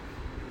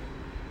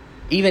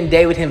 Even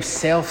David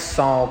himself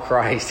saw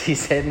Christ. He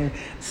said in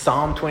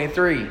Psalm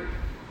 23,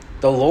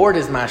 "The Lord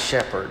is my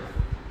shepherd.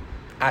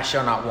 I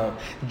shall not want."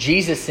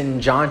 Jesus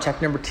in John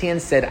chapter number 10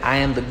 said, "I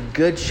am the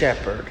good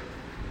shepherd."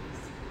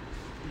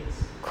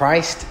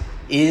 Christ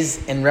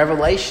is in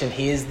Revelation.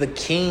 He is the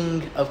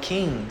King of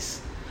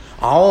Kings.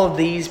 All of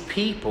these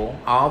people,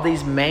 all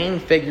these main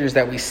figures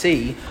that we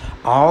see,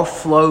 all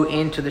flow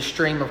into the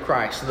stream of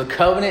Christ. So the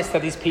covenants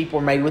that these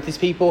people made with these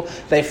people,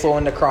 they flow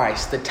into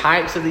Christ. The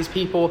types of these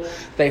people,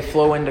 they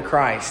flow into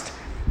Christ.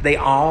 They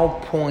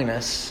all point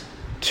us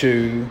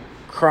to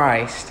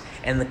Christ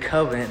and the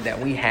covenant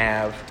that we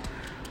have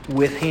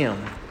with him.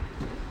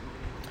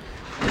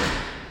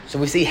 So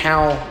we see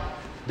how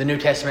the New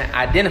Testament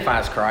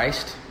identifies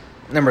Christ.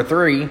 Number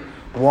 3,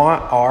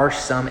 what are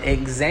some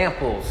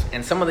examples?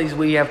 And some of these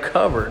we have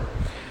covered.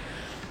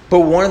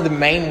 But one of the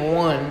main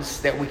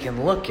ones that we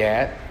can look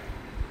at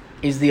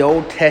is the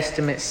Old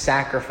Testament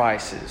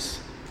sacrifices.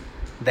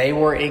 They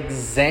were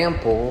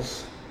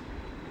examples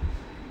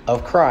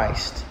of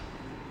Christ.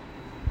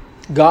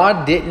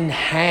 God didn't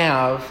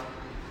have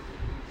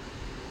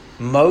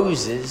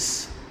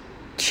Moses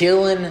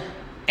killing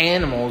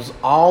animals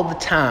all the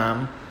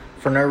time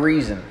for no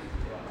reason.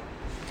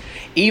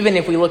 Even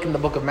if we look in the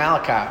book of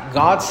Malachi,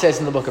 God says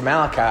in the book of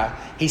Malachi,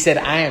 He said,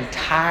 I am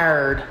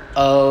tired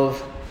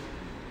of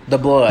the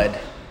blood.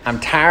 I'm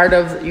tired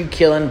of you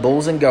killing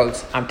bulls and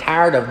goats. I'm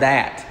tired of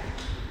that.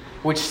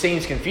 Which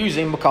seems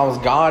confusing because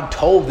God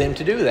told them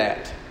to do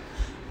that.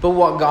 But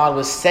what God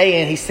was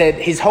saying, He said,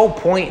 His whole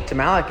point to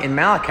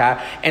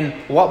Malachi, and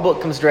what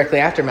book comes directly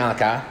after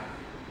Malachi?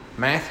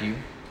 Matthew.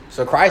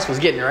 So Christ was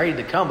getting ready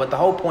to come, but the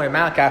whole point of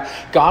Malachi,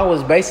 God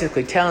was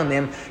basically telling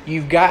them,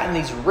 you've gotten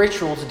these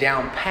rituals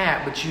down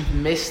pat, but you've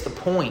missed the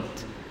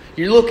point.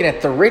 You're looking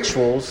at the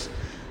rituals,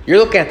 you're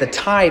looking at the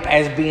type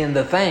as being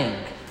the thing,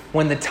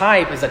 when the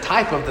type is a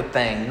type of the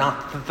thing,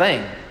 not the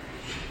thing.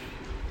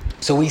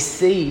 So we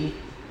see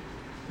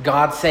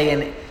God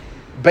saying,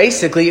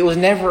 basically, it was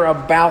never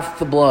about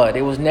the blood.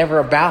 It was never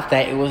about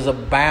that. It was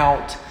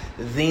about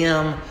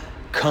them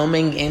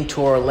coming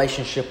into a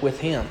relationship with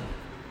Him.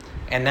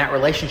 And that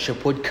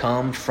relationship would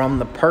come from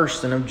the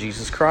person of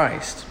Jesus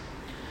Christ.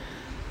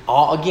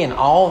 All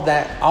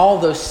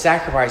those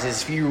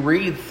sacrifices, if you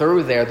read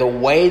through there, the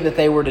way that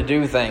they were to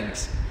do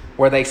things,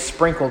 where they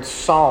sprinkled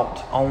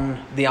salt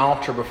on the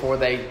altar before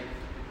they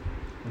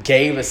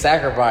gave a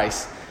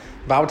sacrifice.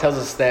 The Bible tells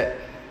us that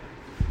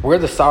we're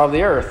the salt of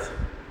the earth.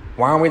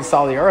 Why aren't we the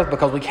salt of the earth?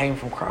 Because we came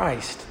from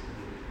Christ.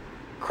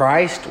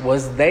 Christ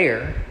was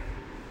there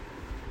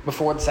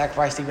before the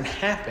sacrifice even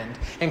happened.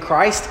 And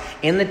Christ,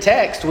 in the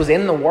text, was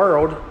in the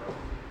world,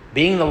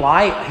 being the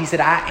light. He said,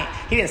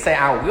 He didn't say,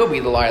 I will be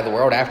the light of the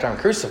world after I'm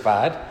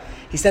crucified.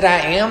 He said,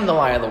 I am the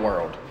light of the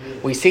world.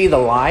 We see the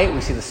light,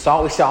 we see the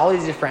salt, we see all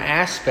these different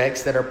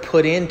aspects that are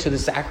put into the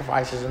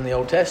sacrifices in the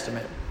Old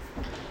Testament.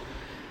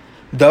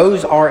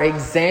 Those are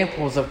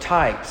examples of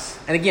types.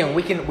 And again,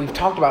 we've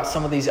talked about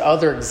some of these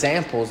other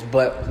examples,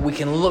 but we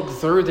can look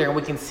through there and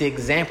we can see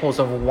examples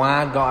of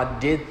why God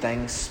did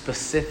things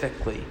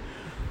specifically.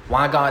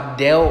 Why God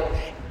dealt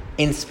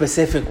in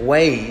specific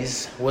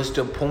ways was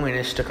to point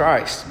us to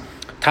Christ.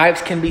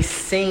 Types can be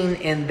seen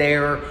in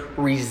their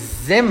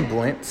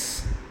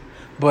resemblance,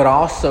 but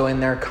also in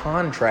their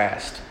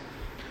contrast.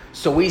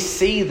 So we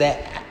see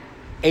that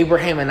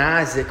Abraham and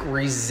Isaac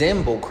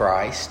resemble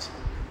Christ,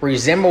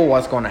 resemble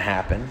what's going to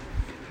happen.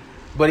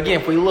 But again,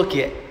 if we look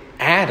at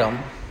Adam,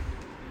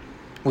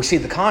 we see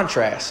the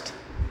contrast.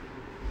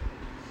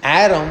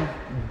 Adam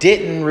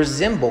didn't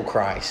resemble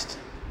Christ.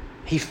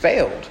 He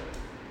failed.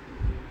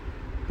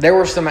 There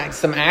were some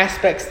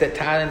aspects that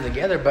tied them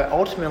together, but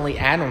ultimately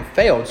Adam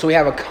failed. So we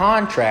have a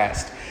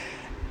contrast.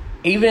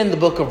 Even in the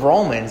book of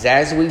Romans,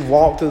 as we've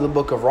walked through the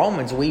book of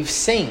Romans, we've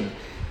seen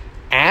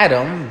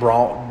Adam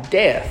brought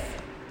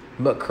death,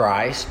 but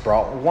Christ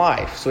brought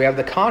life. So we have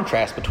the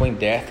contrast between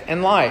death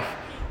and life.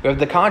 We have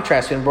the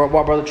contrast between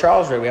what Brother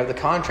Charles read. We have the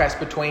contrast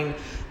between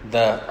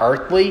the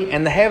earthly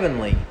and the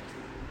heavenly,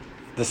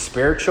 the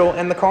spiritual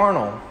and the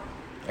carnal.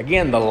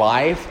 Again, the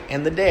life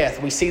and the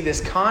death. We see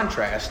this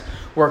contrast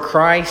where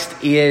Christ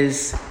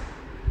is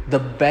the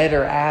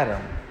better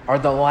Adam, or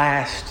the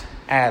last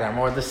Adam,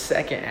 or the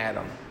second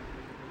Adam.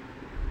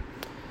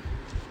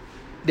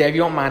 Dave, if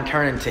you don't mind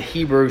turning to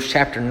Hebrews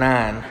chapter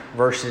 9,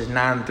 verses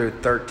 9 through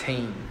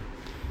 13.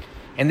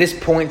 And this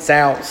points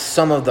out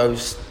some of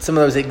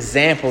those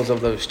examples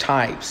of those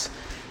types,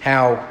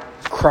 how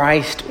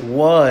Christ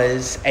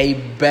was a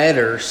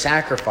better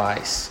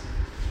sacrifice.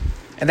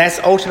 And that's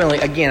ultimately,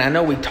 again, I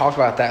know we talked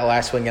about that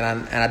last week,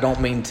 and I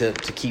don't mean to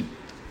keep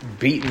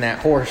beating that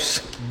horse,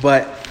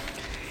 but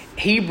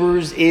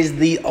Hebrews is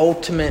the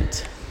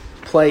ultimate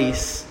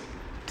place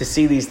to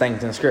see these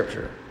things in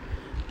Scripture.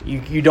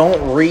 You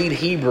don't read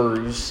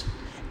Hebrews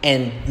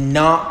and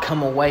not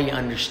come away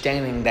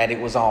understanding that it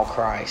was all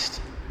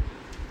Christ.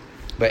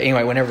 But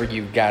anyway, whenever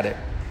you've got it.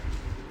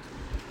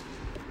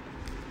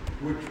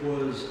 Which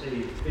was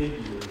a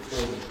figure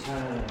for the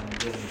time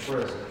then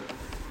present,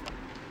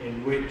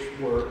 in which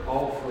were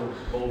offered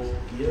both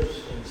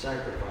gifts and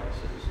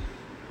sacrifices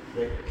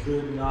that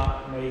could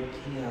not make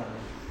him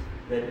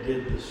that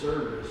did the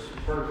service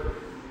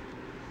perfect,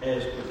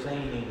 as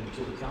pertaining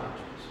to the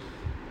conscience,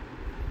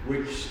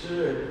 which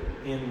stood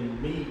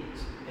in meat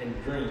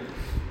and drink,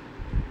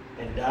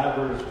 and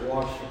divers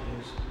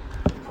washings,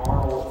 and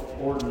carnal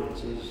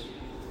ordinances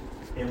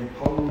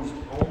imposed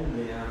on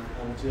them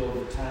until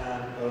the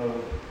time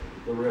of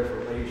the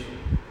Reformation.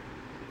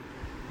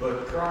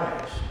 But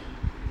Christ,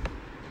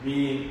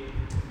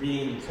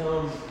 being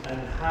come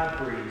an high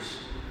priest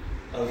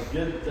of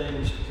good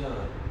things to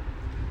come,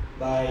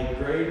 by a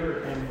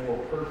greater and more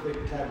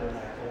perfect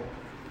tabernacle,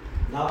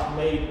 not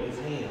made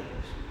with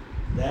hands,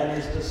 that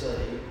is to say,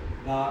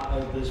 not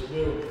of this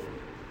building,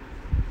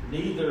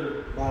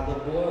 neither by the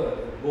blood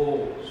of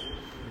bulls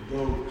and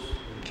goats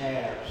and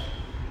calves,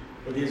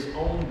 but his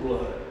own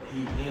blood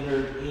he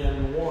entered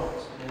in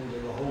once into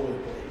the holy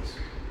place,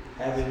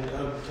 having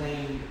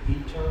obtained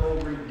eternal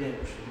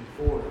redemption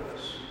for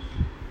us.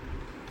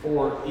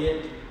 For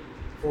if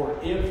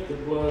the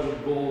blood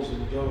of bulls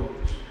and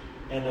goats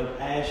and of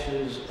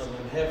ashes of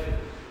an heifer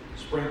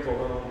sprinkled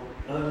on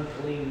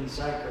unclean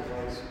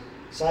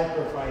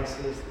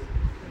sacrifices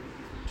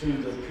to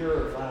the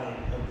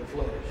purifying of the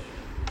flesh,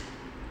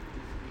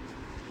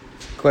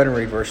 Go ahead and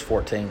read verse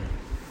 14.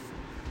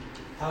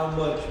 How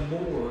much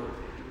more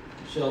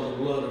shall the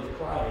blood of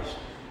Christ,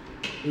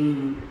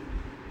 who,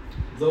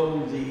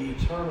 though the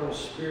eternal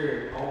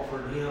Spirit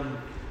offered him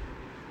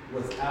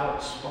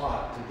without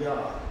spot to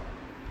God,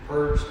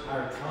 purged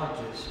our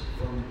conscience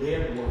from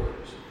dead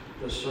works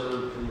to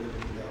serve the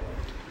living God.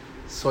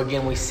 So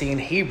again, we see in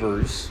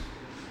Hebrews,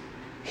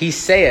 he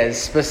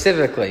says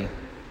specifically,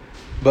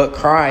 but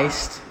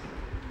Christ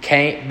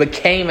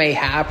became a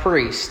high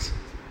priest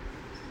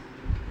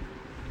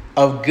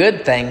of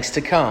good things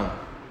to come,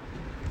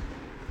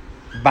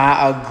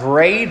 by a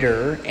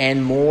greater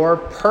and more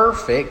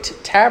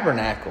perfect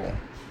tabernacle,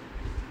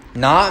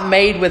 not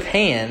made with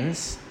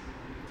hands,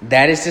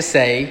 that is to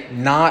say,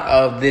 not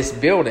of this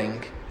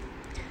building,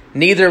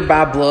 neither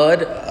by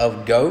blood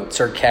of goats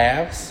or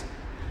calves,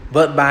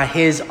 but by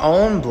his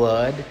own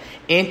blood,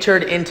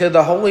 entered into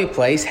the holy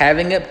place,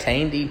 having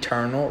obtained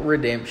eternal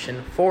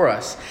redemption for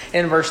us.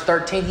 In verse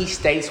 13, he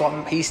states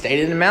what he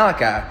stated in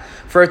Malachi.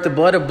 For if the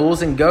blood of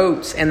bulls and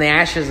goats and the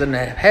ashes of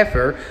the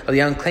heifer of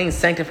the unclean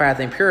sanctifieth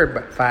and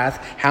purifieth,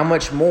 how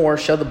much more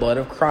shall the blood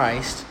of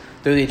Christ,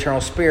 through the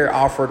eternal Spirit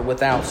offered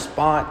without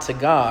spot to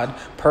God,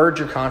 purge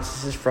your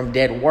consciences from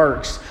dead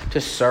works to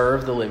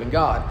serve the living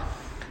God?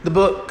 The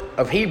book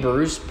of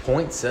Hebrews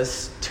points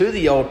us to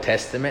the Old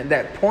Testament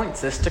that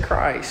points us to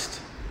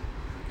Christ.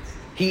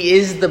 He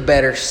is the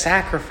better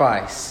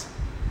sacrifice.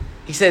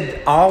 He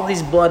said all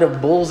these blood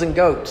of bulls and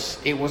goats,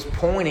 it was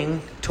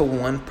pointing to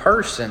one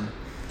person.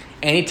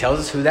 And he tells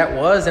us who that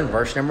was in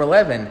verse number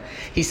 11.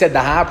 He said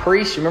the high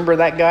priest, remember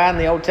that guy in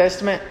the Old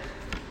Testament?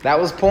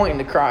 That was pointing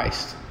to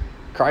Christ.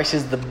 Christ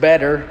is the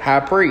better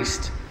high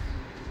priest.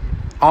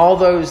 All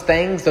those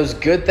things, those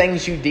good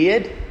things you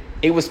did,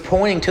 it was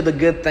pointing to the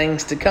good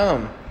things to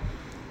come.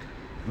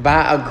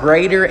 By a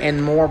greater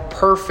and more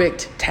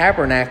perfect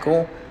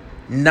tabernacle,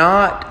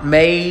 not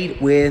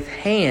made with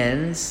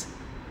hands,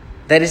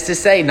 that is to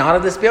say, not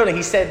of this building.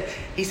 He said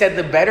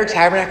the better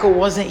tabernacle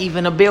wasn't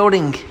even a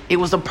building. It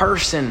was a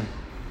person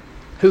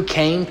who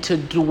came to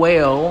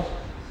dwell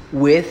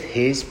with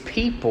his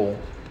people.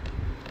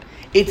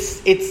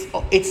 It's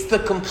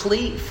the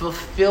complete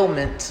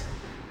fulfillment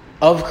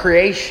of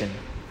creation.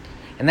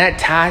 And that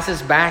ties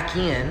us back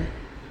in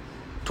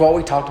to what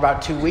we talked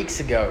about 2 weeks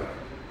ago.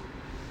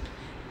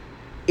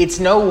 It's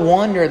no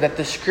wonder that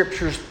the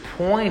scriptures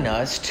point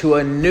us to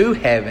a new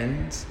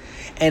heavens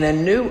and a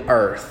new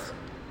earth.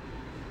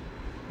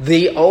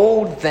 The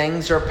old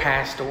things are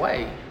passed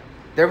away.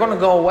 They're going to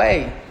go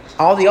away.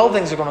 All the old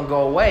things are going to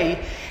go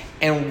away.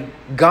 And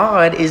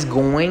God is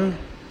going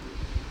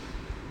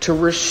to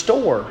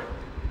restore.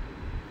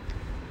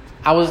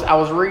 I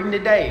was reading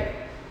today.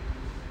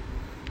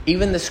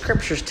 Even the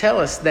scriptures tell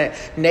us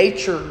that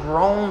nature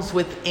groans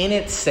within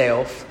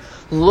itself,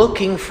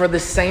 looking for the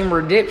same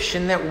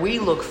redemption that we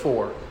look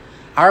for.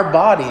 Our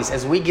bodies,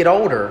 as we get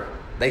older,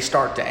 they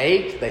start to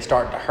ache, they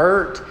start to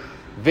hurt,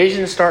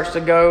 vision starts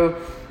to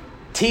go,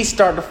 teeth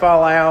start to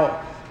fall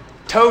out,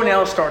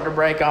 toenails start to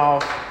break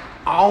off.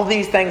 All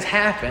these things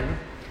happen,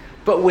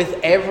 but with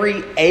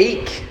every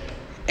ache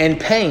and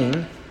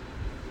pain,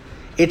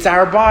 it's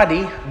our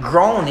body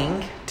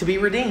groaning to be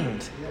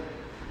redeemed.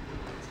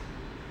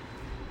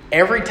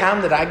 Every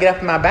time that I get up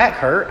and my back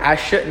hurt, I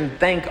shouldn't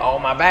think, oh,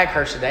 my back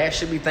hurts today. I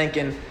should be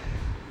thinking,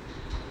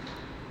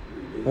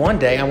 one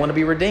day I want to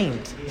be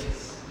redeemed.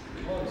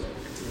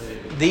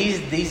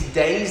 These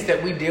days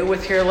that we deal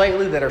with here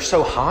lately that are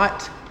so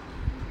hot,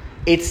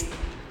 it's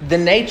the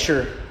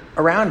nature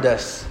around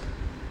us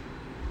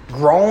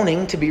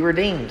groaning to be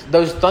redeemed.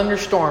 Those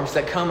thunderstorms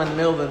that come in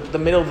the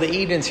middle of the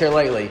evenings here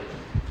lately,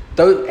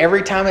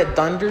 every time it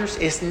thunders,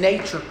 it's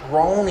nature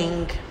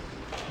groaning,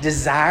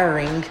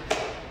 desiring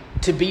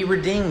to be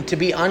redeemed, to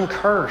be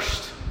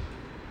uncursed.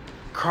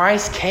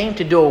 Christ came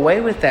to do away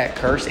with that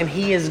curse, and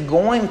he is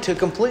going to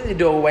completely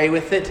do away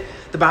with it.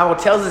 The Bible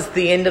tells us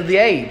the end of the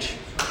age.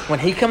 When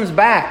he comes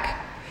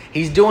back,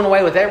 he's doing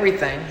away with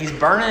everything. He's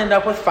burning it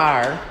up with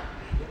fire,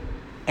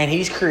 and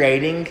he's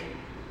creating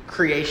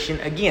creation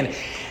again.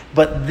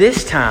 But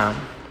this time,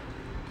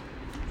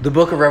 the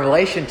book of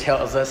Revelation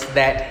tells us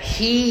that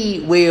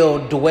he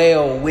will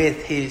dwell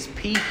with his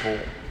people.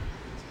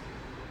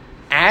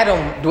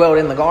 Adam dwelled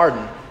in the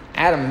garden.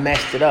 Adam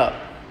messed it up.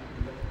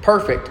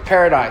 Perfect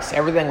paradise.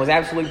 Everything was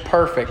absolutely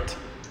perfect.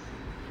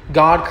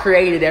 God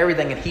created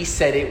everything and he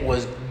said it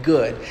was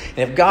good. And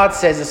if God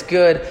says it's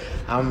good,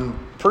 I'm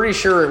pretty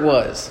sure it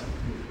was.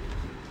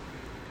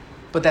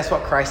 But that's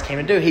what Christ came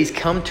to do. He's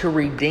come to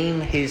redeem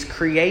his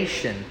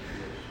creation.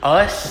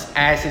 Us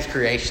as his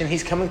creation.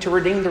 He's coming to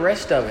redeem the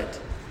rest of it.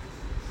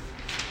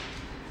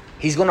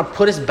 He's going to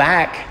put us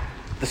back,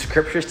 the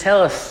scriptures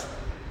tell us,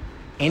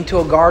 into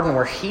a garden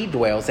where he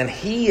dwells, and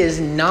he is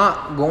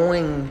not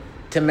going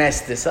to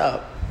mess this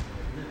up.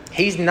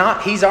 He's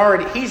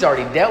already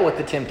dealt with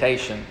the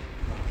temptation.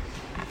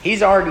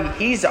 He's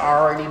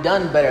already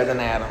done better than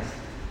Adam.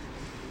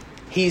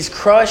 He's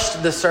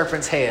crushed the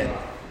serpent's head.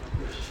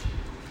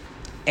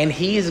 And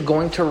he is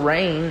going to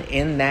reign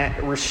in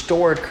that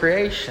restored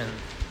creation.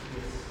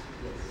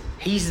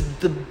 He's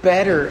the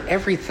better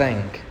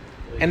everything.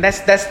 And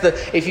that's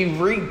if you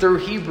read through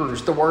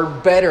Hebrews, the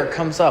word better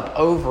comes up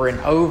over and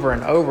over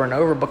and over and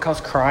over because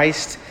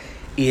Christ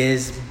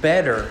is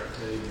better.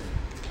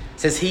 It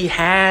says he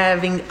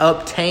having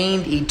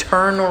obtained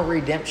eternal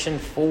redemption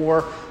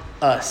for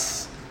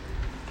us.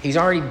 He's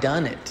already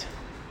done it.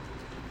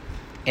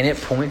 And it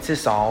points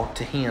us all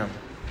to him.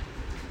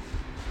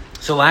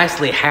 So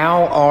lastly,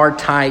 how are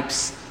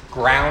types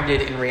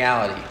grounded in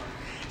reality?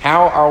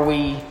 How are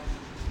we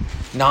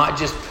not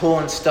just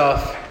pulling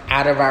stuff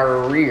out of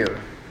our rear?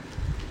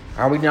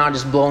 Are we not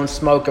just blowing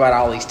smoke about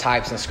all these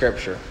types in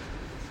Scripture?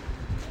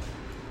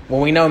 Well,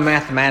 we know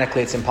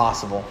mathematically it's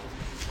impossible.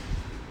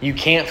 You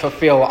can't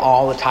fulfill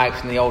all the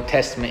types in the Old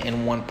Testament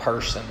in one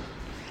person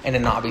and it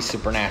not be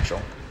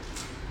supernatural.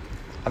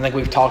 I think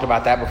we've talked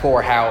about that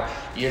before, how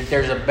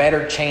there's a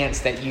better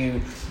chance that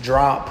you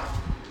drop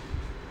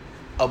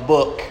a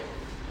book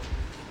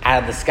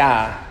out of the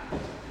sky,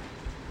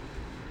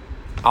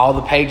 all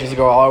the pages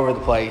go all over the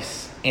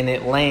place, and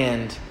it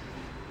land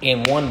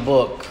in one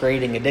book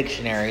creating a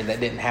dictionary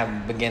that didn't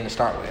have begin to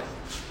start with.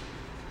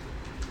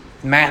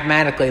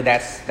 Mathematically,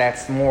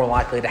 that's more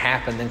likely to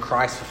happen than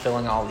Christ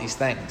fulfilling all these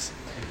things.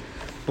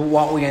 But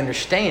what we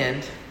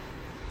understand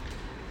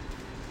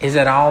is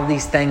that all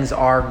these things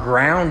are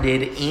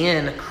grounded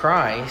in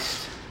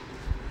Christ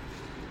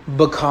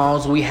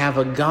because we have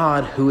a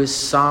God who is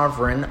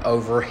sovereign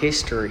over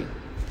history.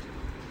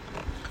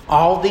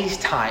 All these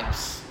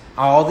types,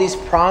 all these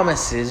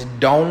promises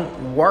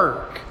don't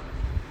work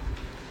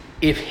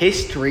if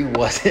history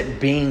wasn't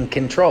being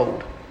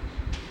controlled.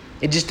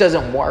 It just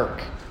doesn't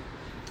work.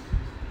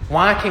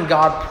 Why can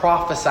God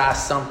prophesy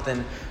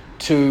something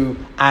to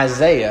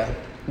Isaiah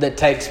that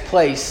takes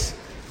place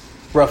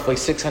roughly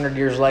 600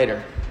 years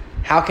later?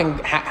 Why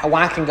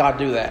can God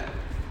do that?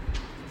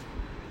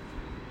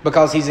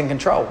 Because he's in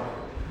control.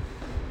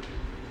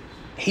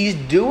 He's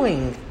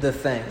doing the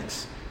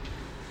things.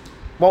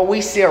 What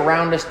we see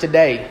around us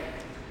today,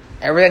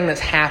 everything that's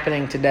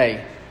happening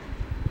today,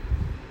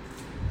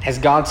 has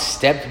God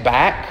stepped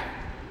back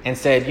and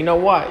said, you know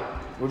what?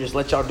 We'll just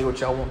let y'all do what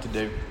y'all want to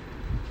do.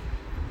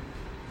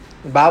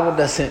 The Bible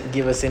doesn't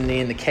give us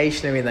any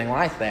indication of anything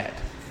like that.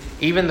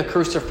 Even the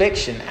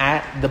crucifixion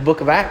at the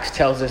book of Acts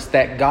tells us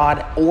that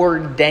God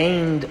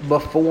ordained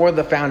before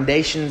the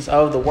foundations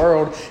of the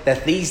world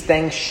that these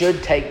things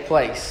should take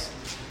place.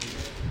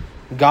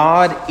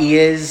 God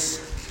is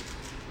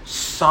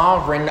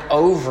sovereign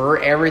over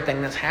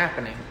everything that's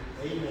happening.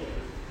 Amen.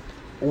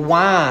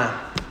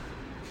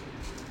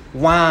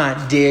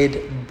 Why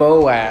did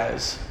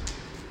Boaz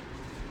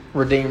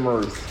redeem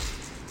Ruth?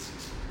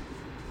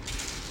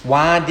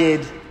 Why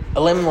did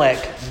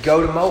Elimelech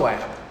go to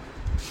Moab?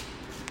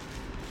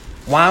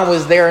 Why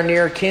was there a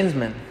near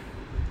kinsman?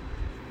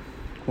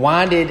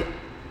 I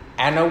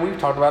know we've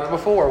talked about it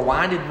before,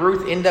 why did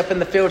Ruth end up in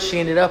the field she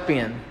ended up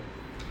in?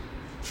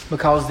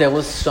 Because there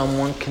was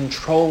someone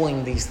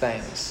controlling these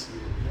things.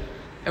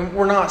 And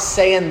we're not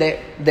saying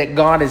that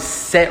God has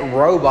set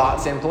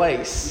robots in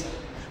place,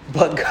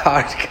 but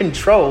God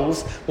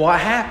controls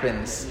what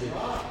happens.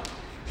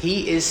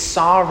 He is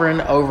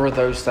sovereign over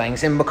those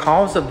things. And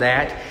because of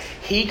that,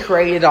 he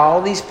created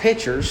all these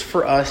pictures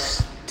for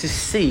us to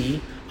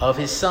see of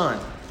his Son.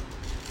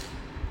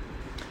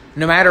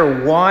 No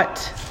matter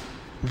what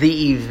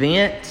the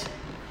event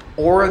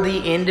or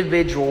the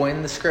individual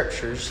in the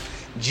Scriptures,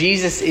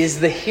 Jesus is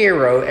the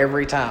hero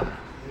every time.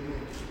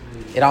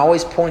 It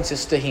always points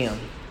us to him.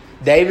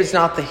 David's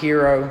not the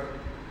hero.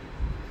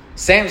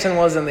 Samson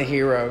wasn't the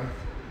hero.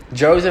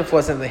 Joseph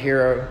wasn't the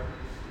hero.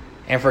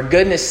 And for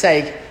goodness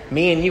sake,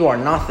 me and you are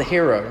not the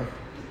hero.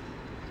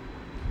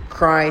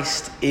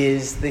 Christ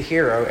is the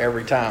hero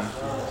every time.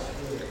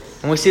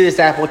 And we see this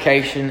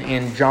application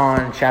in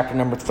John chapter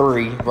number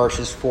 3,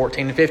 verses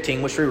 14 and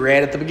 15, which we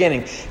read at the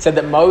beginning. It said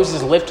that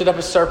Moses lifted up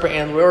a serpent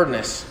in the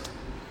wilderness.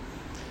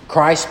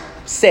 Christ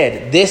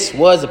said, this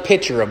was a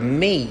picture of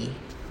me.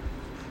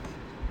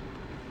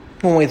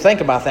 When we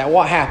think about that,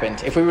 what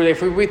happened? If we really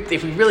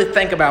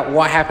think about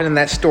what happened in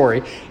that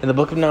story in the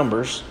book of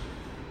Numbers,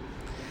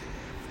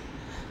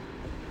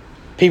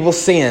 people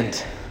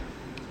sinned.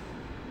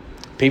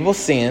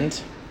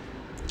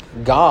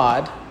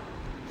 God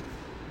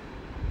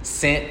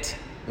sent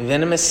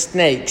venomous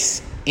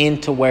snakes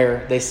into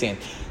where they sinned.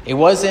 It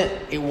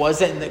wasn't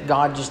that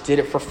God just did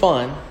it for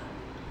fun.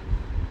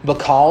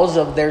 Because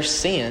of their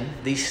sin,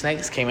 these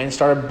snakes came in and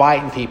started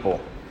biting people.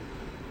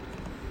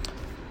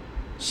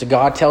 So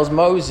God tells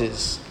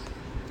Moses,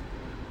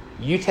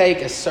 you take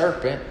a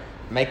serpent,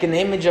 make an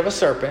image of a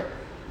serpent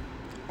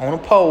on a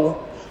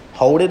pole,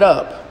 hold it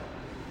up,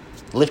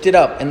 lift it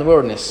up in the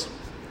wilderness.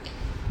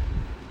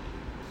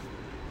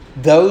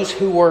 Those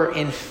who were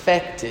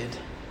infected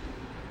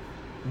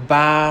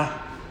by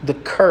the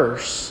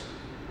curse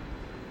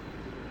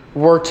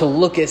were to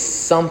look at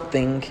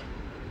something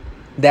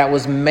that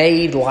was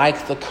made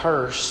like the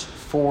curse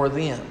for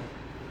them.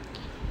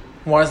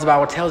 What does the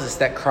Bible tells us?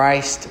 That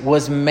Christ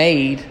was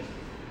made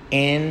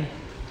in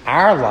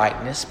our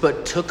likeness,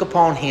 but took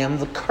upon him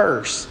the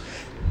curse.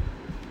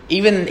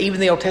 Even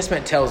the Old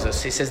Testament tells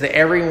us, it says that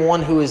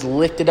everyone who is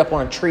lifted up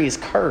on a tree is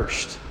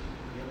cursed.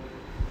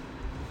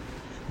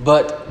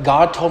 But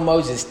God told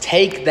Moses,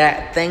 take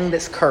that thing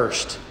that's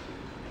cursed,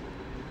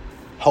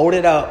 hold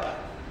it up.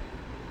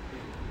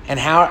 And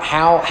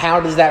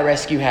how does that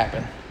rescue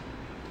happen?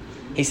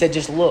 He said,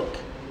 just look.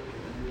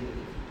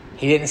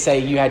 He didn't say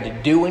you had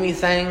to do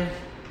anything.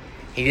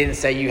 He didn't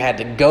say you had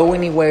to go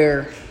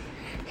anywhere.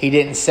 He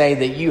didn't say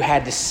that you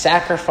had to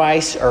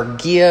sacrifice or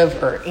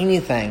give or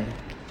anything.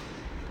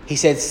 He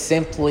said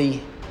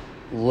simply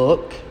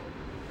look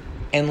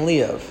and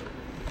live.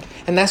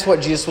 And that's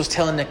what Jesus was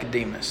telling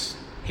Nicodemus.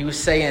 He was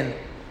saying,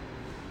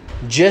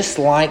 just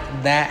like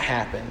that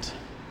happened,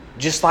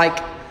 just like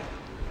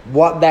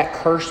what that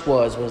curse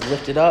was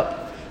lifted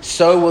up,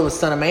 so will the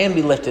Son of Man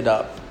be lifted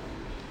up.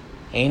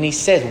 And he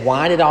says,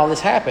 why did all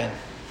this happen?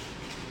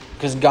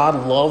 Because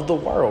God loved the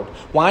world.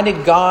 Why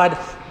did God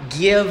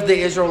give the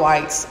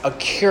Israelites a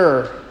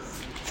cure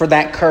for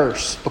that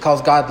curse?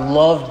 Because God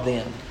loved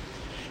them.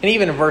 And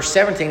even in verse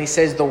 17, he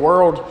says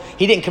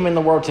he didn't come in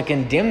the world to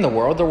condemn the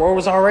world. The world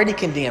was already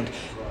condemned.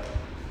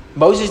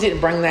 Moses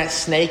didn't bring that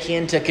snake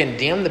in to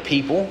condemn the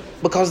people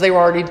because they were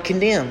already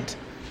condemned.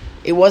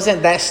 It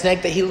wasn't that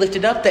snake that he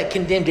lifted up that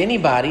condemned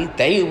anybody.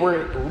 They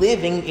were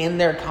living in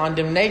their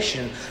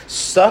condemnation,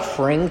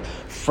 suffering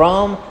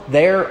from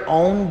their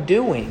own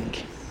doing.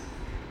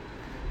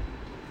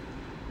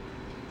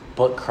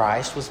 But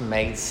Christ was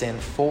made sin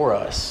for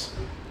us.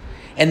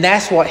 And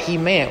that's what he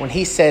meant when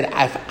he said,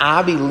 if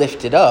I be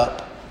lifted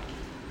up,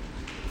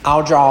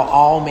 I'll draw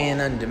all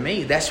men unto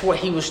me. That's what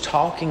he was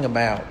talking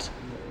about.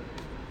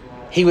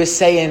 He was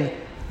saying,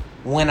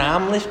 when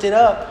I'm lifted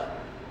up,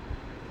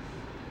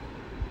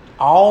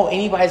 all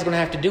anybody's going to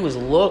have to do is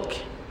look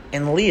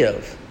and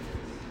live.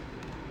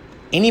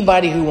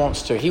 Anybody who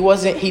wants to.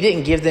 He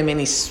didn't give them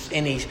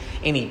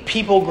any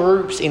people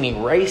groups, any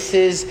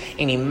races,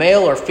 any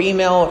male or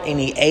female,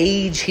 any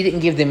age. He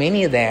didn't give them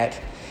any of that.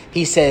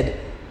 He said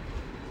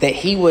that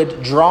he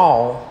would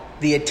draw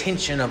the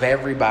attention of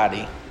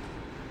everybody.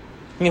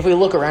 And if we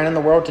look around in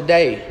the world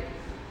today,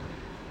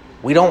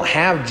 we don't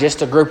have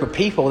just a group of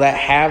people that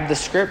have the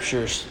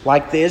scriptures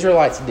like the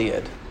Israelites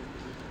did.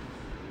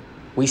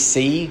 We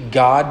see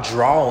God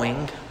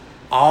drawing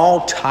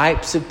all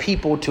types of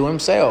people to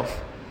himself.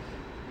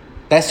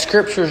 That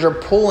scriptures are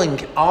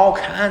pulling all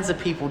kinds of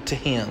people to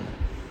him.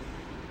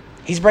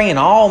 He's bringing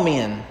all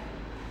men.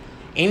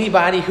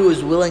 Anybody who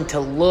is willing to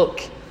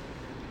look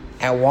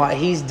at what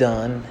he's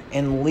done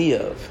and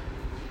live.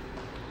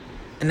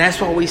 And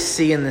that's what we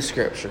see in the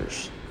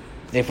scriptures.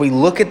 If we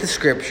look at the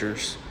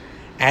scriptures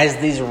as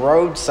these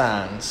road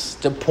signs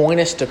to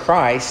point us to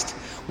Christ,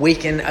 we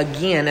can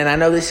again, and I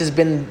know this has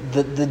been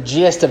the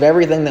gist of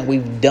everything that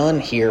we've done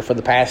here for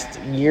the past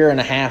year and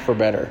a half or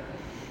better,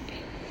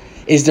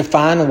 is to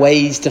find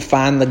ways to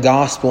find the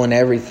gospel in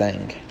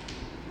everything.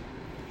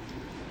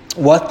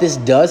 What this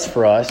does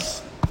for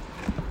us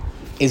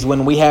is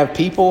when we have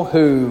people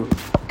who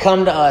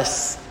come to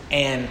us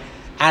and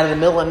out of the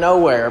middle of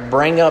nowhere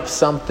bring up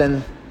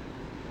something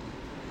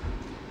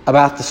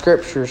about the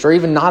scriptures, or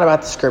even not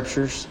about the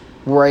scriptures,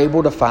 we're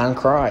able to find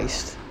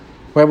Christ.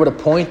 We're able to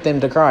point them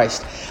to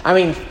Christ. I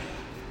mean,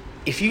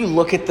 if you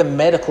look at the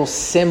medical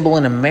symbol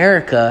in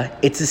America,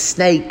 it's a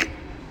snake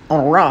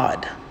on a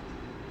rod.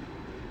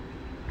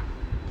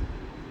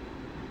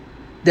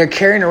 They're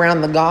carrying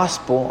around the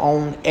gospel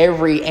on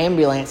every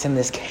ambulance in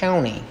this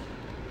county.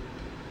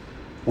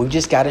 We've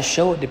just got to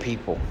show it to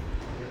people.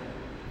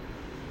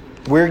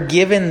 We're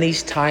given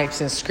these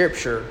types in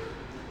Scripture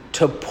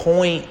to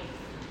point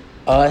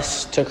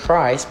us to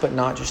Christ, but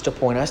not just to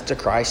point us to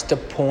Christ, to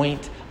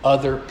point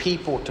other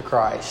people to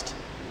Christ.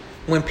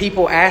 When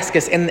people ask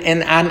us,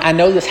 and I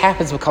know this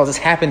happens because it's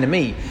happened to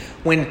me,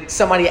 when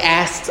somebody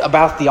asks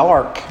about the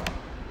ark,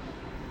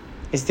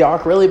 is the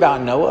ark really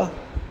about Noah?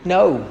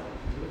 No.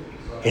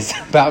 It's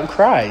about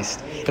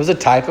Christ. It was a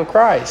type of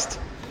Christ.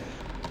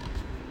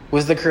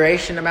 Was the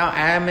creation about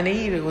Adam and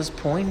Eve? It was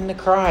pointing to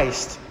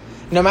Christ.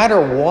 No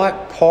matter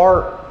what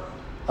part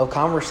of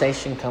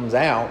conversation comes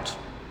out,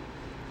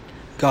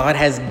 God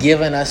has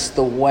given us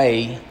the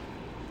way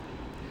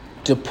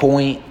to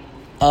point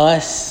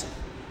us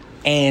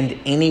and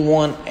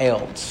anyone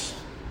else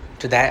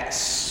to that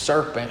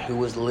serpent who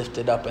was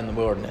lifted up in the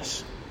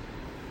wilderness.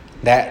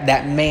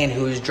 That man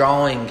who is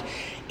drawing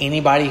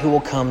anybody who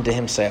will come to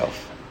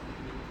himself.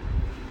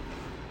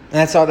 And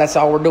that's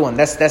all we're doing.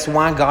 That's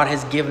why God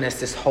has given us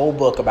this whole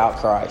book about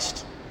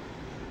Christ.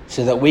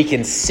 So that we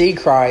can see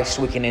Christ,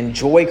 we can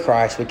enjoy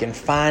Christ, we can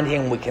find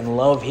Him, we can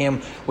love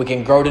Him, we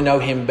can grow to know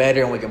Him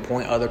better, and we can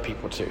point other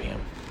people to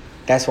Him.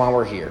 That's why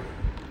we're here.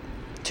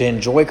 To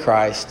enjoy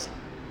Christ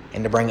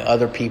and to bring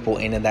other people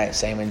into that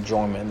same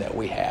enjoyment that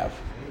we have.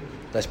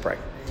 Let's pray.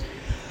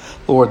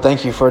 Lord,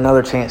 thank you for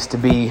another chance to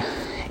be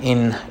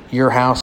in your house.